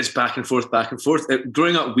it's back and forth, back and forth.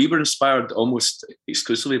 Growing up, we were inspired almost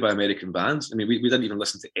exclusively by American bands. I mean, we didn't even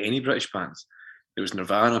listen to any British bands. There was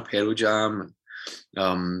Nirvana, Pearl Jam,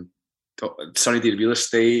 Sunny Day Real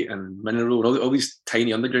Estate, and Mineral, and all these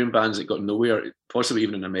tiny underground bands that got nowhere, possibly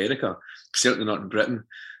even in America, certainly not in Britain,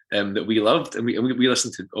 that we loved. And we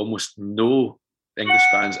listened to almost no English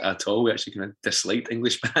bands at all. We actually kind of disliked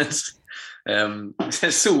English bands.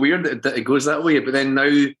 It's so weird that it goes that way. But then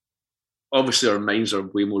now, obviously, our minds are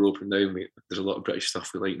way more open now. And there's a lot of British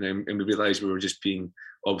stuff we like now, and we realise we were just being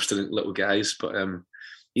obstinate little guys. But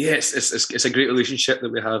yeah, it's a great relationship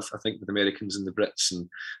that we have, I think, with Americans and the Brits, and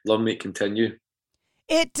long may it continue.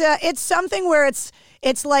 It's something where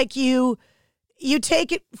it's like you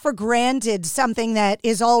take it for granted, something that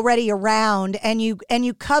is already around, and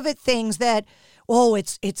you covet things that, oh,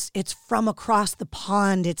 it's from across the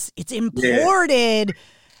pond, it's imported.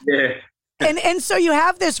 Yeah. And so you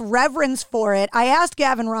have this reverence for it. I asked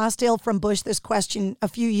Gavin Rossdale from Bush this question a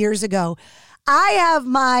few years ago. I have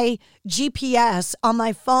my GPS on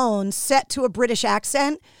my phone set to a British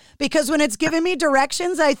accent because when it's giving me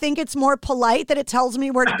directions, I think it's more polite that it tells me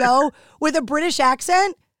where to go with a British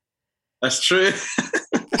accent. That's true.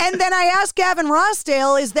 And then I asked Gavin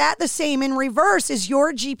Rossdale, is that the same in reverse? Is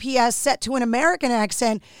your GPS set to an American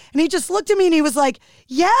accent? And he just looked at me and he was like,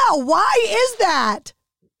 yeah, why is that?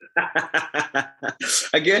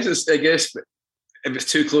 I guess if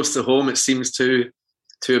it's too close to home, it seems too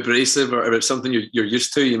abrasive, or if it's something you're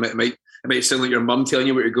used to, it might sound like your mum telling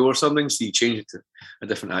you where to go or something, so you change it to a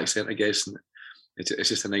different accent, I guess, and it's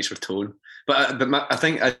just a nicer tone. But I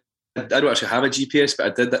think I don't actually have a GPS,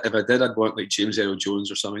 but if I did, I'd want like James Earl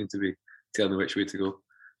Jones or something to be telling me which way to go.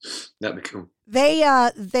 That'd be cool. They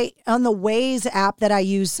on the Waze app that I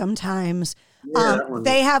use sometimes,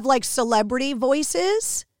 they have like celebrity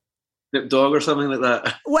voices. Snoop Dogg or something like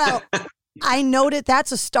that. Well, I noted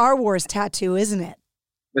that's a Star Wars tattoo, isn't it?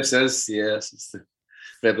 This is, yes. It's the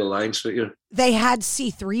Rebel Alliance right here. They had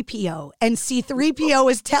C-3PO, and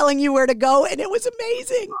C-3PO is telling you where to go, and it was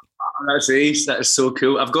amazing. That's ace. That is so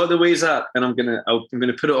cool. I've got the Waze app, and I'm gonna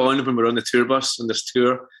put it on when we're on the tour bus on this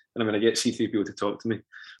tour, and I'm gonna get C-3PO to talk to me.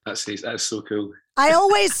 That's ace. That is so cool. I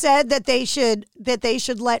always said that they should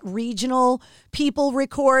let regional people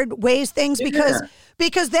record Waze things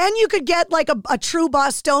because then you could get like a true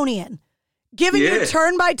Bostonian giving you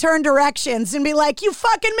turn-by-turn directions and be like, you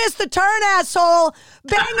fucking missed the turn, asshole.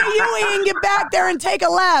 Bang a Yui and get back there and take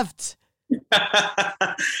a left.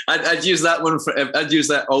 I'd use that one I'd use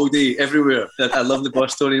that all day, everywhere. I love the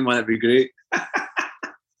Bostonian one. It'd be great.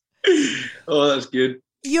 Oh, that's good.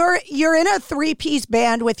 You're in a 3-piece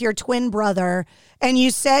band with your twin brother, and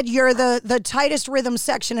you said you're the tightest rhythm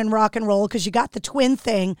section in rock and roll because you got the twin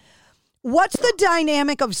thing. What's the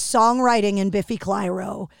dynamic of songwriting in Biffy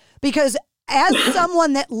Clyro? Because as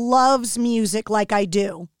someone that loves music like I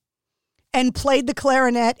do, and played the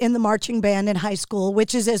clarinet in the marching band in high school,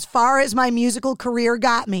 which is as far as my musical career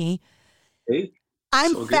got me,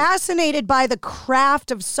 I'm fascinated by the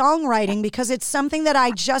craft of songwriting because it's something that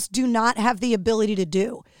I just do not have the ability to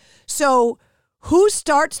do. So who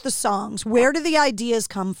starts the songs? Where do the ideas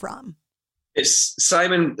come from? It's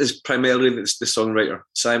Simon is primarily the songwriter.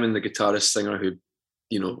 Simon, the guitarist singer who,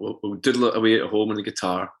 will diddle away at home on the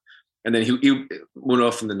guitar. And then he'll more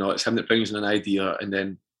often than not, it's him that brings in an idea. And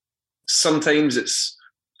then sometimes it's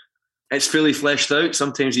fully fleshed out.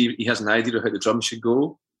 Sometimes he has an idea of how the drums should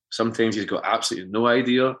go. Sometimes he's got absolutely no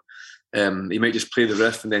idea. He might just play the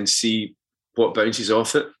riff and then see what bounces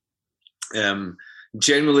off it.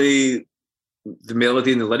 Generally, the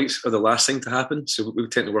melody and the lyrics are the last thing to happen. So we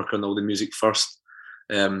tend to work on all the music first.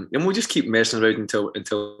 And we'll just keep messing around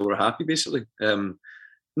until we're happy, basically.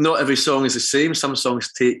 Not every song is the same. Some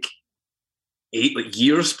songs take 8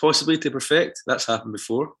 years possibly to perfect. That's happened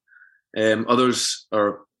before. Others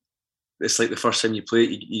are, it's like the first time you play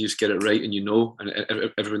it, you just get it right and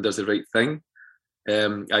and everyone does the right thing.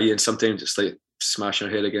 And sometimes it's like smashing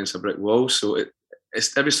your head against a brick wall. So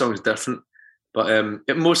it's every song is different, but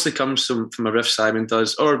it mostly comes from a riff Simon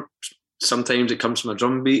does, or sometimes it comes from a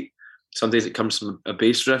drum beat. Sometimes it comes from a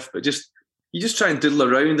bass riff, but you just try and doodle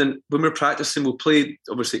around. And when we're practicing, we'll play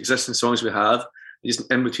obviously existing songs we have.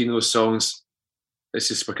 Just in between those songs, it's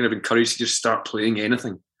just we're kind of encouraged to just start playing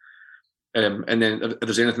anything. And then if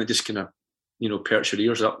there's anything that just kind of, perch your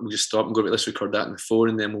ears up, we'll just stop and go, let's record that on the phone,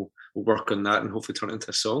 and then we'll work on that and hopefully turn it into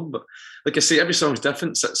a song. But like I say, every song's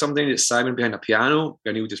different. Sometimes it's Simon behind a piano,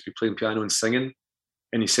 and he'll just be playing piano and singing,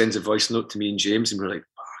 and he sends a voice note to me and James, and we're like,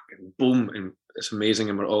 and boom, and it's amazing,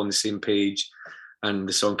 and we're all on the same page, and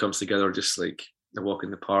the song comes together just like a walk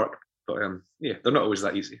in the park. But they're not always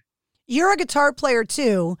that easy. You're a guitar player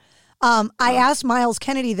too. I asked Miles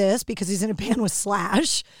Kennedy this because he's in a band with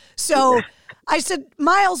Slash. So I said,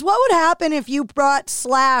 Miles, what would happen if you brought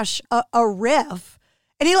Slash a riff?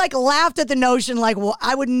 And he laughed at the notion, well,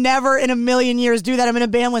 I would never in a million years do that. I'm in a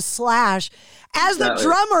band with Slash. As the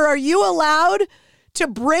drummer, are you allowed to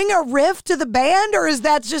bring a riff to the band, or is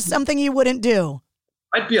that just something you wouldn't do?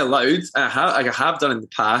 I'd be allowed. I have done in the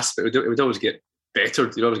past, but it would always get better.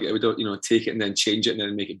 We don't take it and then change it and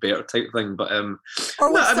then make it better type thing. But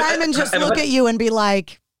or would Simon just look at you and be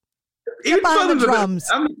like, "Get behind the drums"?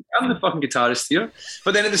 I'm the fucking guitarist here.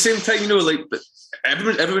 But then at the same time, but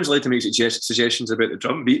everyone's allowed to make suggestions about the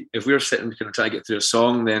drum beat. If we're sitting kind of trying to get through a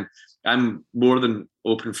song, then I'm more than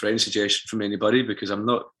open for any suggestion from anybody, because I'm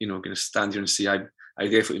not going to stand here and say I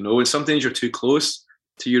definitely know. And sometimes you're too close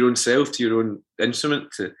to your own self, to your own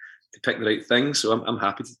instrument to pick the right thing. So I'm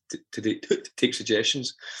happy to take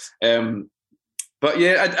suggestions. But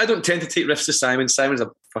yeah, I don't tend to take riffs to Simon. Simon's a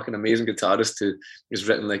fucking amazing guitarist who has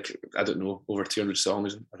written over 200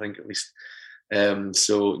 songs, I think, at least.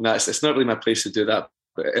 So no, it's not really my place to do that.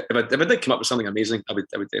 But if I did come up with something amazing, I would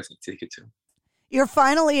definitely take it to him. You're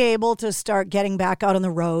finally able to start getting back out on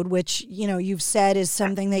the road, which, you've said is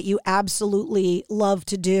something that you absolutely love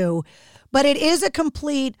to do. But it is a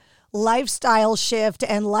complete lifestyle shift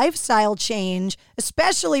and lifestyle change,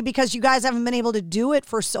 especially because you guys haven't been able to do it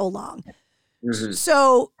for so long. Mm-hmm.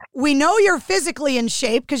 So we know you're physically in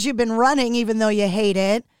shape because you've been running, even though you hate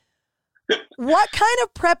it. What kind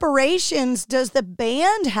of preparations does the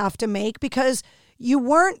band have to make? Because you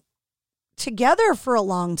weren't together for a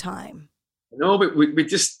long time. No, but we've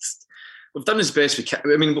done as best we can.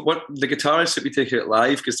 I mean, what the guitarist that we take out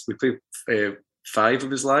live, because we play 5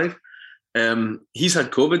 of his live, he's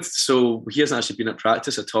had COVID, so he hasn't actually been at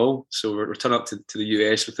practice at all. So we're turning up to the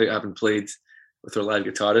US without having played with our live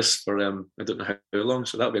guitarist for I don't know how long.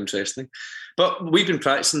 So that'll be interesting. But we've been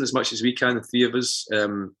practicing as much as we can, the 3 of us,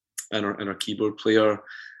 and our keyboard player.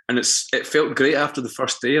 And it felt great after the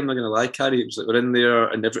first day. I'm not going to lie, Carrie. It was like we're in there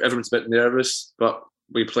and everyone's a bit nervous, but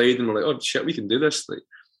we played and we're like, oh shit, we can do this. Like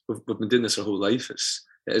we've been doing this our whole life.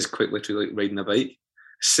 It is quite literally like riding a bike.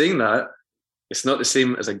 Saying that, it's not the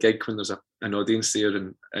same as a gig when there's an audience there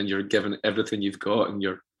and you're giving everything you've got and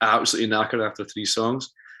you're absolutely knackered after 3 songs.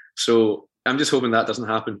 So I'm just hoping that doesn't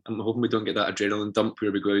happen. I'm hoping we don't get that adrenaline dump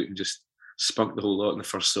where we go out and just spunk the whole lot in the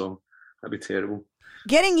first song. That'd be terrible.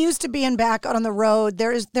 Getting used to being back out on the road,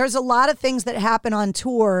 there's a lot of things that happen on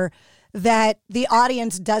tour that the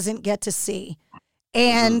audience doesn't get to see.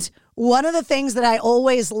 And one of the things that I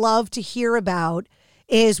always love to hear about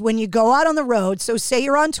is when you go out on the road. So say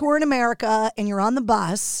you're on tour in America and you're on the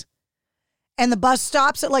bus and the bus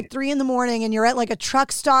stops at 3 a.m. and you're at a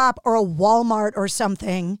truck stop or a Walmart or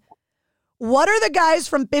something. What are the guys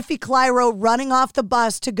from Biffy Clyro running off the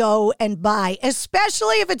bus to go and buy,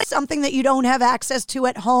 especially if it's something that you don't have access to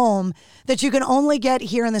at home that you can only get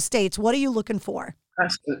here in the States? What are you looking for?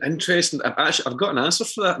 That's interesting. I've got an answer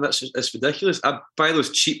for that, and it's ridiculous. I buy those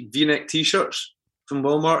cheap V-neck T-shirts from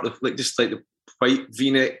Walmart, just like the white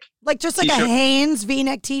V-neck, just like t-shirt. A Hanes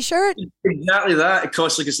V-neck T-shirt. Exactly that. It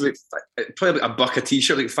costs probably $1 a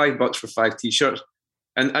T-shirt, $5 for 5 T-shirts,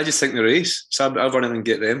 and I just think they're ace. So I'll run in and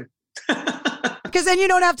get them. Because then you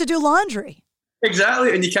don't have to do laundry.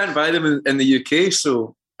 Exactly, and you can't buy them in the UK.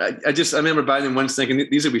 So I remember buying them once thinking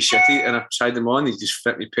these will be shitty, and I tried them on. They just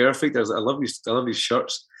fit me perfect. I was like, I love these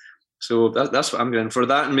shirts. So that's what I'm going for.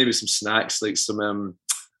 That and maybe some snacks, like some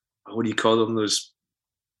what do you call them? Those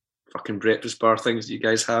fucking breakfast bar things that you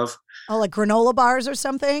guys have. Oh, like granola bars or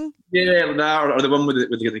something? Yeah, that or the one with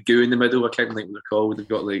the goo in the middle. I can't think what they're called. They've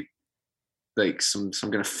got like some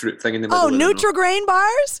kind of fruit thing in the middle. Oh, Nutri-Grain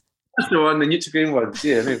bars? That's the one, the Nutri-Grain ones.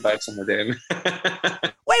 Yeah, maybe buy some of them.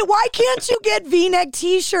 Wait, why can't you get V-neck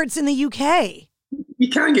T-shirts in the UK? You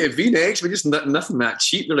can get V-necks, but just nothing that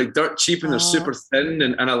cheap. They're like dirt cheap and they're super thin,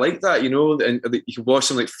 and I like that, you know. And you can wash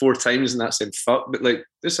them like 4 times and that's saying fuck. But like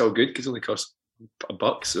this is all good because it only costs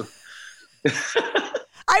 $1. So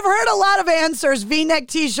I've heard a lot of answers. V-neck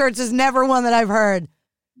T-shirts is never one that I've heard.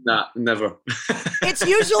 Nah, never. It's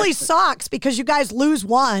usually socks because you guys lose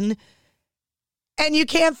one and you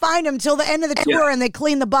can't find them till the end of the tour and they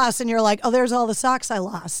clean the bus and you're like, oh, there's all the socks I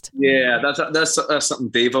lost. Yeah, that's something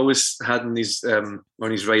Dave always had in his on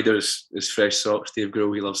his riders is fresh socks. Dave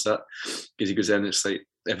Grohl, he loves that because he goes in and it's like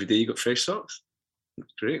every day you got fresh socks.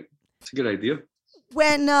 That's great. It's a good idea.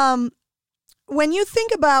 When you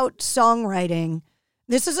think about songwriting,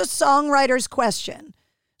 this is a songwriter's question.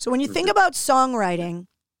 So when you think about songwriting,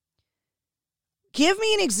 give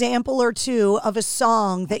me an example or two of a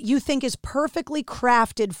song that you think is perfectly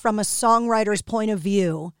crafted from a songwriter's point of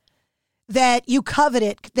view, that you covet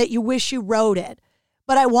it, that you wish you wrote it.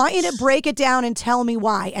 But I want you to break it down and tell me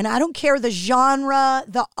why. And I don't care the genre,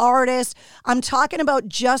 the artist. I'm talking about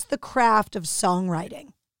just the craft of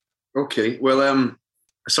songwriting. Okay. Well,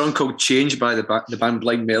 a song called Change by the band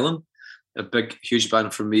Blind Melon, a big, huge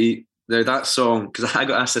band for me. Now that song, because I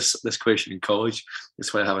got asked this question in college,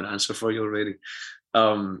 that's why I have an answer for you already.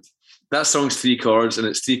 That song's 3 chords, and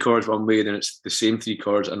it's 3 chords one way, then it's the same 3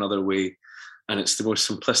 chords another way, and it's the most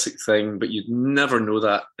simplistic thing. But you'd never know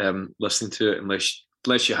that listening to it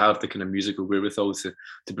unless you have the kind of musical wherewithal to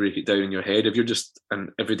break it down in your head. If you're just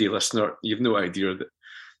an everyday listener, you've no idea that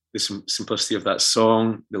the simplicity of that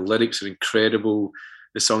song. The lyrics are incredible.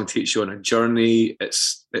 The song takes you on a journey.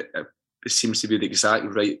 It seems to be the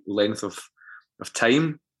exact right length of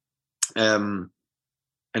time, and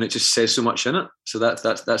it just says so much in it. So that's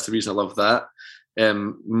the reason I love that.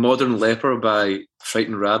 Modern Leper by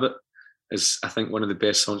Frightened Rabbit is, I think, one of the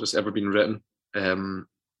best songs that's ever been written.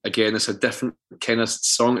 Again, it's a different kind of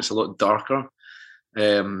song. It's a lot darker.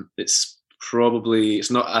 It's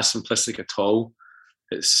not as simplistic at all.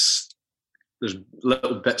 There's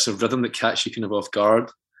little bits of rhythm that catch you kind of off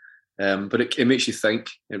guard. But it makes you think.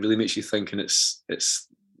 It really makes you think, and it's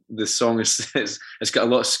the song it's got a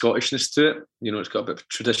lot of Scottishness to it. You know, it's got a bit of a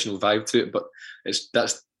traditional vibe to it, but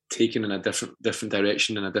that's taken in a different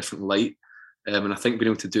direction and a different light. And I think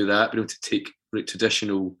being able to do that, being able to take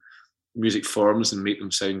traditional music forms and make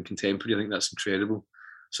them sound contemporary, I think that's incredible.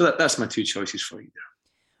 So that's my 2 choices for you there.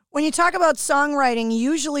 When you talk about songwriting,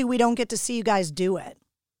 usually we don't get to see you guys do it.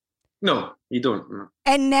 No, you don't. No.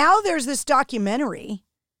 And now there's this documentary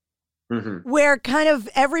where kind of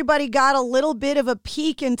everybody got a little bit of a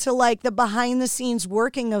peek into like the behind the scenes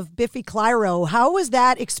working of Biffy Clyro. How was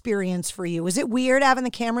that experience for you? Was it weird having the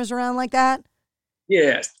cameras around like that?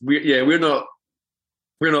 Yeah, we're not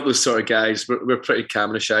those sort of guys. We're pretty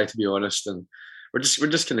camera shy, to be honest, and we're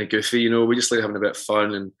just kind of goofy, you know. We just like having a bit of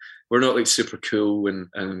fun, and we're not like super cool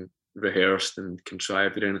and rehearsed and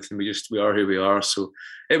contrived or anything. We are who we are. So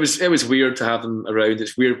it was weird to have them around.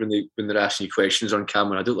 It's weird when they're asking you questions on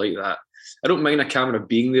camera. I don't like that. I don't mind a camera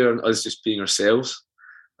being there and us just being ourselves.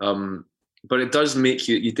 But it does make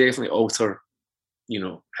you definitely alter, you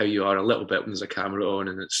know, how you are a little bit when there's a camera on,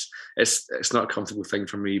 and it's not a comfortable thing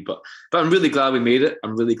for me. But I'm really glad we made it.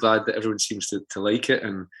 I'm really glad that everyone seems to like it,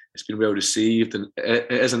 and it's been well received, and it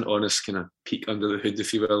is an honest kind of peek under the hood,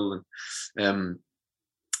 if you will. And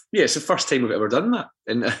yeah, it's the first time we've ever done that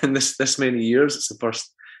in this many years. It's the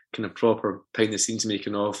first kind of proper behind the scenes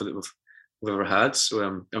making of that we've ever had. So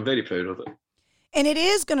I'm very proud of it. And it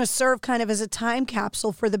is going to serve kind of as a time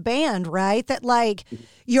capsule for the band, right? That like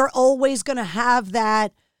you're always going to have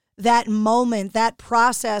that moment, that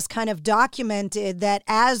process kind of documented, that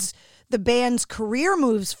as the band's career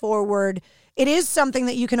moves forward, it is something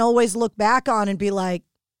that you can always look back on and be like,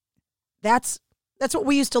 that's what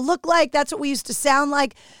we used to look like. That's what we used to sound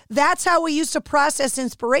like. That's how we used to process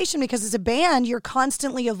inspiration, because as a band, you're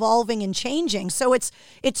constantly evolving and changing. So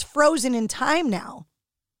it's frozen in time now.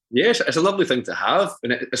 Yes, it's a lovely thing to have,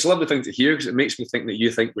 and it's a lovely thing to hear, because it makes me think that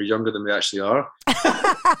you think we're younger than we actually are.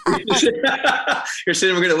 You're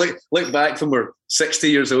saying we're going to look back when we're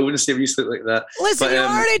 60 years old and say we used to look like that. Listen, you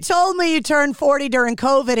already told me you turned 40 during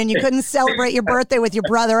COVID and you couldn't celebrate your birthday with your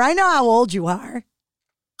brother. I know how old you are.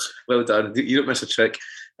 Well done. You don't miss a trick.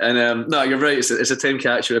 And no, you're right. It's a time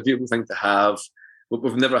capsule, a beautiful thing to have.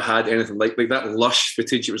 We've never had anything like that lush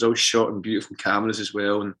footage. It was all shot on beautiful cameras as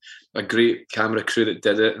well, and a great camera crew that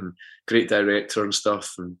did it, and great director and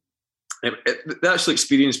stuff. And the actual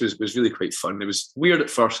experience was really quite fun. It was weird at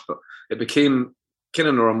first, but it became kind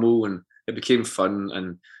of normal, and it became fun.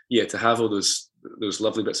 And yeah, to have all those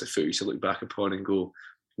lovely bits of footage to look back upon and go,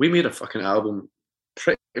 we made a fucking album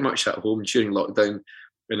pretty much at home during lockdown,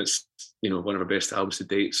 and it's, you know, one of our best albums to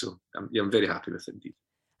date. So I'm very happy with it indeed.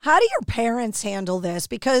 How do your parents handle this?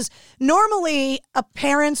 Because normally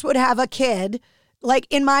parents would have a kid. Like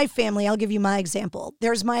in my family, I'll give you my example.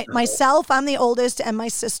 There's myself, I'm the oldest, and my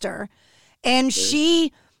sister. And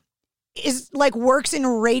she is like works in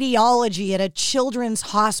radiology at a children's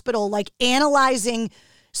hospital, like analyzing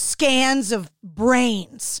scans of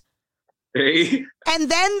brains. Hey. And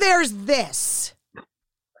then there's this.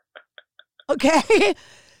 Okay?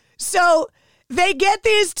 So they get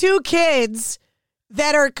these two kids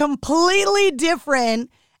that are completely different,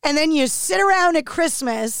 and then you sit around at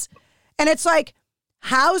Christmas, and it's like,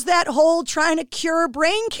 how's that whole trying to cure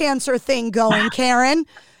brain cancer thing going, Karen?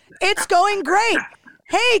 It's going great.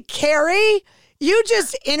 Hey, Carrie, you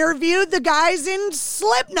just interviewed the guys in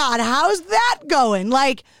Slipknot. How's that going?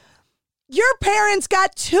 Like, your parents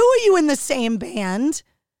got two of you in the same band.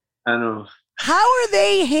 I know. How are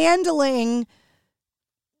they handling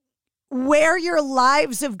where your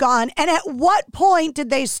lives have gone? And at what point did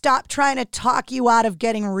they stop trying to talk you out of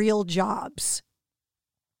getting real jobs?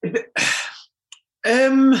 I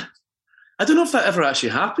don't know if that ever actually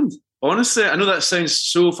happened. Honestly, I know that sounds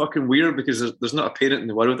so fucking weird because there's not a parent in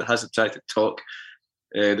the world that hasn't tried to talk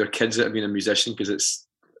their kids out of being a musician, because it's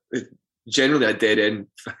generally a dead end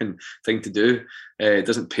thing to do. It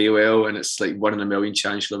doesn't pay well, and it's like 1 in a million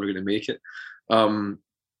chance you're ever going to make it.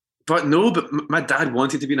 But my dad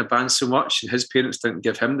wanted to be in a band so much, and his parents didn't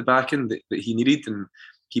give him the backing that he needed, and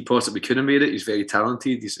he possibly could have made it. He's very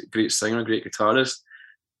talented. He's a great singer, great guitarist.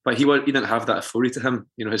 But he didn't have that authority to him.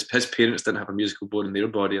 You know, his parents didn't have a musical bone in their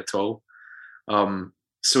body at all.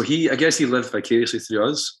 So I guess he lived vicariously through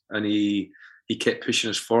us, and he kept pushing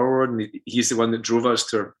us forward. And he's the one that drove us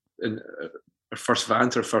to our first van,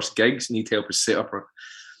 to our first gigs, and he'd help us set up all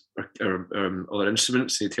our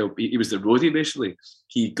instruments. He was the roadie, basically.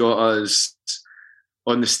 He got us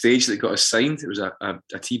on the stage that got us signed. It was a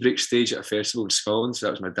tea break stage at a festival in Scotland. So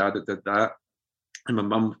that was my dad that did that. And my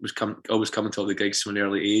mum was always coming to all the gigs from an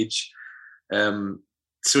early age.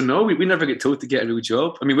 So no, we never get told to get a real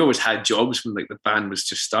job. I mean, we always had jobs when like the band was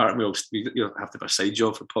just starting. We have to have a side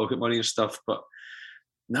job for pocket money and stuff. But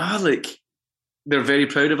no, like, they're very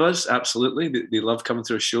proud of us. Absolutely, they love coming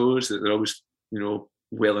to our shows. They're always, you know,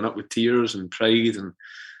 welling up with tears and pride. And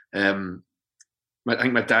I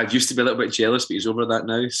think my dad used to be a little bit jealous, but he's over that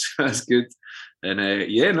now, so that's good. And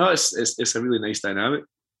it's a really nice dynamic.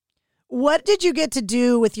 What did you get to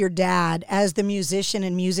do with your dad as the musician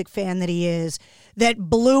and music fan that he is that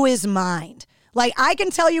blew his mind? Like, I can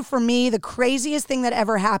tell you, for me, the craziest thing that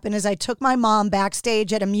ever happened is I took my mom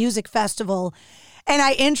backstage at a music festival, and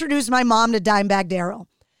I introduced my mom to Dimebag Darrell.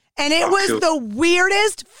 And it was the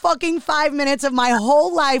weirdest fucking 5 minutes of my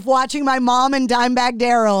whole life, watching my mom and Dimebag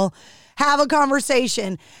Darrell have a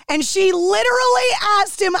conversation. And she literally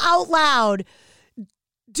asked him out loud,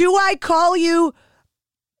 do I call you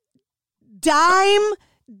Dime,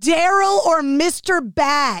 Darrell, or Mr.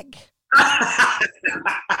 Bag?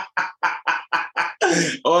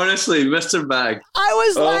 Honestly, Mr. Bag. I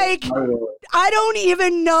was like, I don't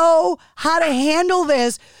even know how to handle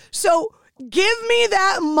this. So give me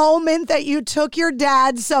that moment that you took your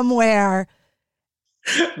dad somewhere.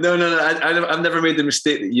 No. I've never made the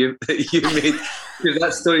mistake that you made. Because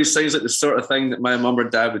that story sounds like the sort of thing that my mum or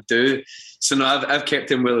dad would do. So no, I've kept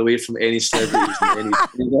him well away from any celebrities. They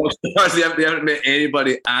haven't met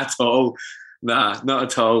anybody at all. Nah, not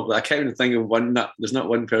at all. I can't even think of one. There's not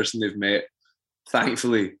one person they've met,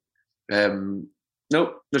 thankfully.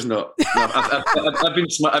 Nope, there's not. No, I've been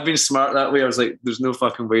smart. I've been smart that way. I was like, there's no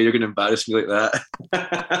fucking way you're going to embarrass me like that.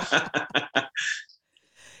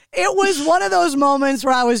 It was one of those moments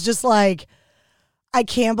where I was just like, I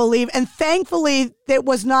can't believe. And thankfully, it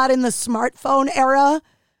was not in the smartphone era.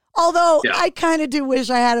 Although I kind of do wish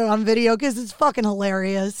I had it on video because it's fucking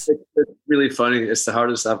hilarious. It's really funny. It's the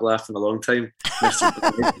hardest I've laughed in a long time.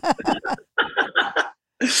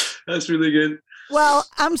 That's really good. Well,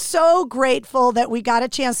 I'm so grateful that we got a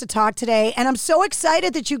chance to talk today. And I'm so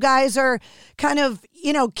excited that you guys are kind of,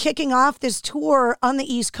 you know, kicking off this tour on the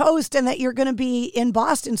East Coast and that you're going to be in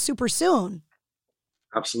Boston super soon.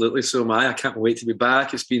 Absolutely. So am I. I can't wait to be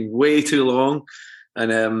back. It's been way too long.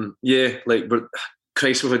 And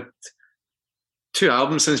Christ, we've had 2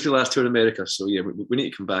 albums since we last toured America. So yeah, we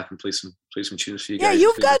need to come back and play some tunes for you guys. Yeah,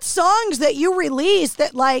 you've got songs that you released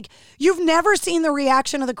that, like, you've never seen the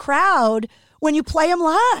reaction of the crowd when you play them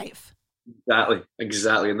live.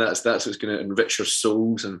 Exactly. And that's what's going to enrich our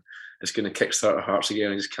souls, and it's going to kickstart our hearts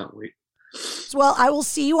again. I just can't wait. Well, I will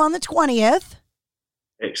see you on the 20th.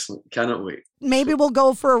 Excellent. Cannot wait. Maybe we'll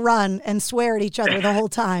go for a run and swear at each other the whole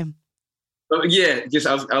time. But yeah, just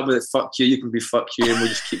I'll be like, fuck you, you can be fuck you, and we'll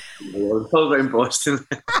just keep all around Boston.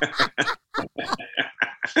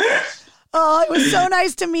 Oh, it was so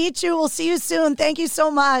nice to meet you. We'll see you soon. Thank you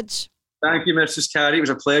so much. Thank you, Mrs. Carey. It was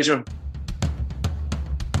a pleasure.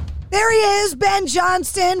 There he is, Ben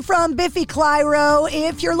Johnston from Biffy Clyro.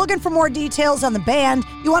 If you're looking for more details on the band,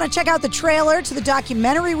 you want to check out the trailer to the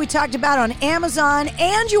documentary we talked about on Amazon,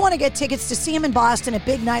 and you want to get tickets to see him in Boston at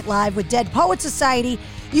Big Night Live with Dead Poets Society,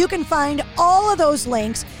 you can find all of those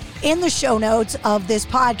links in the show notes of this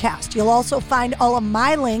podcast. You'll also find all of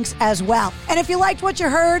my links as well. And if you liked what you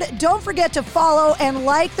heard, don't forget to follow and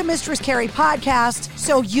like the Mistress Carey podcast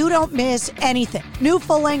so you don't miss anything. New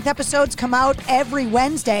full-length episodes come out every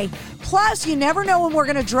Wednesday. Plus, you never know when we're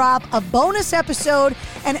going to drop a bonus episode,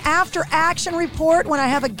 an after-action report when I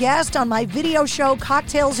have a guest on my video show,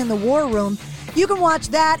 Cocktails in the War Room. You can watch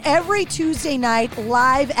that every Tuesday night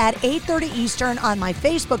live at 8:30 Eastern on my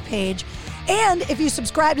Facebook page. And if you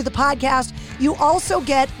subscribe to the podcast, you also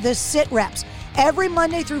get the Sit Reps. Every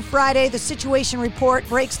Monday through Friday, the Situation Report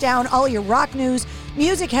breaks down all your rock news,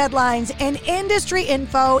 music headlines, and industry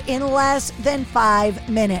info in less than 5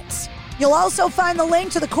 minutes. You'll also find the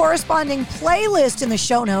link to the corresponding playlist in the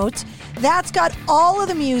show notes. That's got all of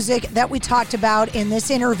the music that we talked about in this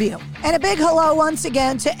interview. And a big hello once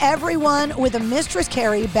again to everyone with a Mistress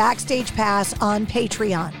Carey Backstage Pass on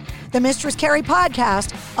Patreon. The Mistress Carey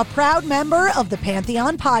Podcast, a proud member of the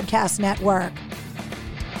Pantheon Podcast Network.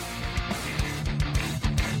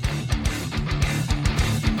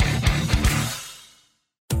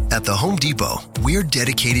 At the Home Depot, we're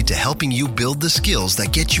dedicated to helping you build the skills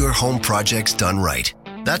that get your home projects done right.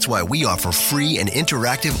 That's why we offer free and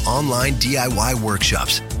interactive online DIY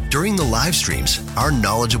workshops. During the live streams, our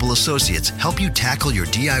knowledgeable associates help you tackle your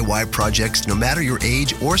DIY projects no matter your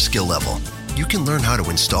age or skill level. You can learn how to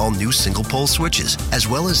install new single-pole switches, as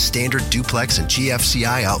well as standard duplex and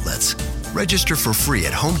GFCI outlets. Register for free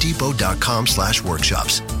at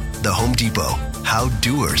homedepot.com/workshops. The Home Depot, how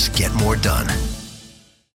doers get more done.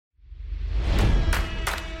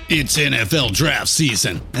 It's NFL draft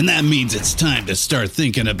season, and that means it's time to start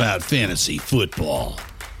thinking about fantasy football.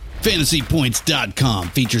 FantasyPoints.com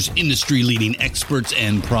features industry-leading experts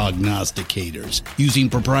and prognosticators using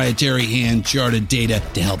proprietary hand-charted data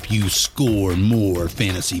to help you score more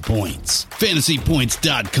fantasy points.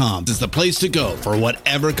 FantasyPoints.com is the place to go for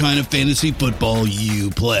whatever kind of fantasy football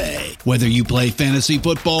you play. Whether you play fantasy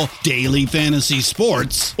football, daily fantasy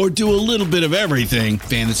sports, or do a little bit of everything,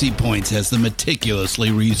 Fantasy Points has the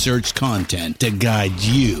meticulously researched content to guide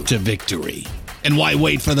you to victory. And why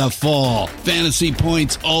wait for the fall? Fantasy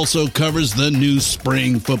Points also covers the new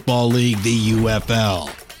spring football league, the UFL.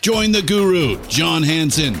 Join the guru, John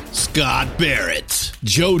Hansen, Scott Barrett,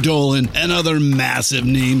 Joe Dolan, and other massive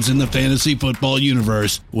names in the fantasy football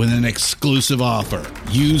universe with an exclusive offer.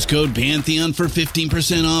 Use code Pantheon for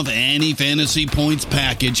 15% off any Fantasy Points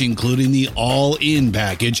package, including the all-in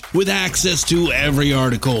package, with access to every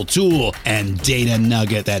article, tool, and data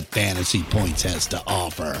nugget that Fantasy Points has to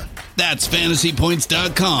offer. That's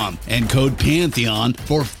FantasyPoints.com and code Pantheon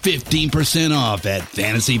for 15% off at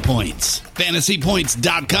Fantasy Points.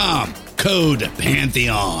 FantasyPoints.com, code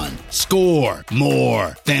Pantheon. Score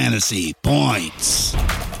more fantasy points.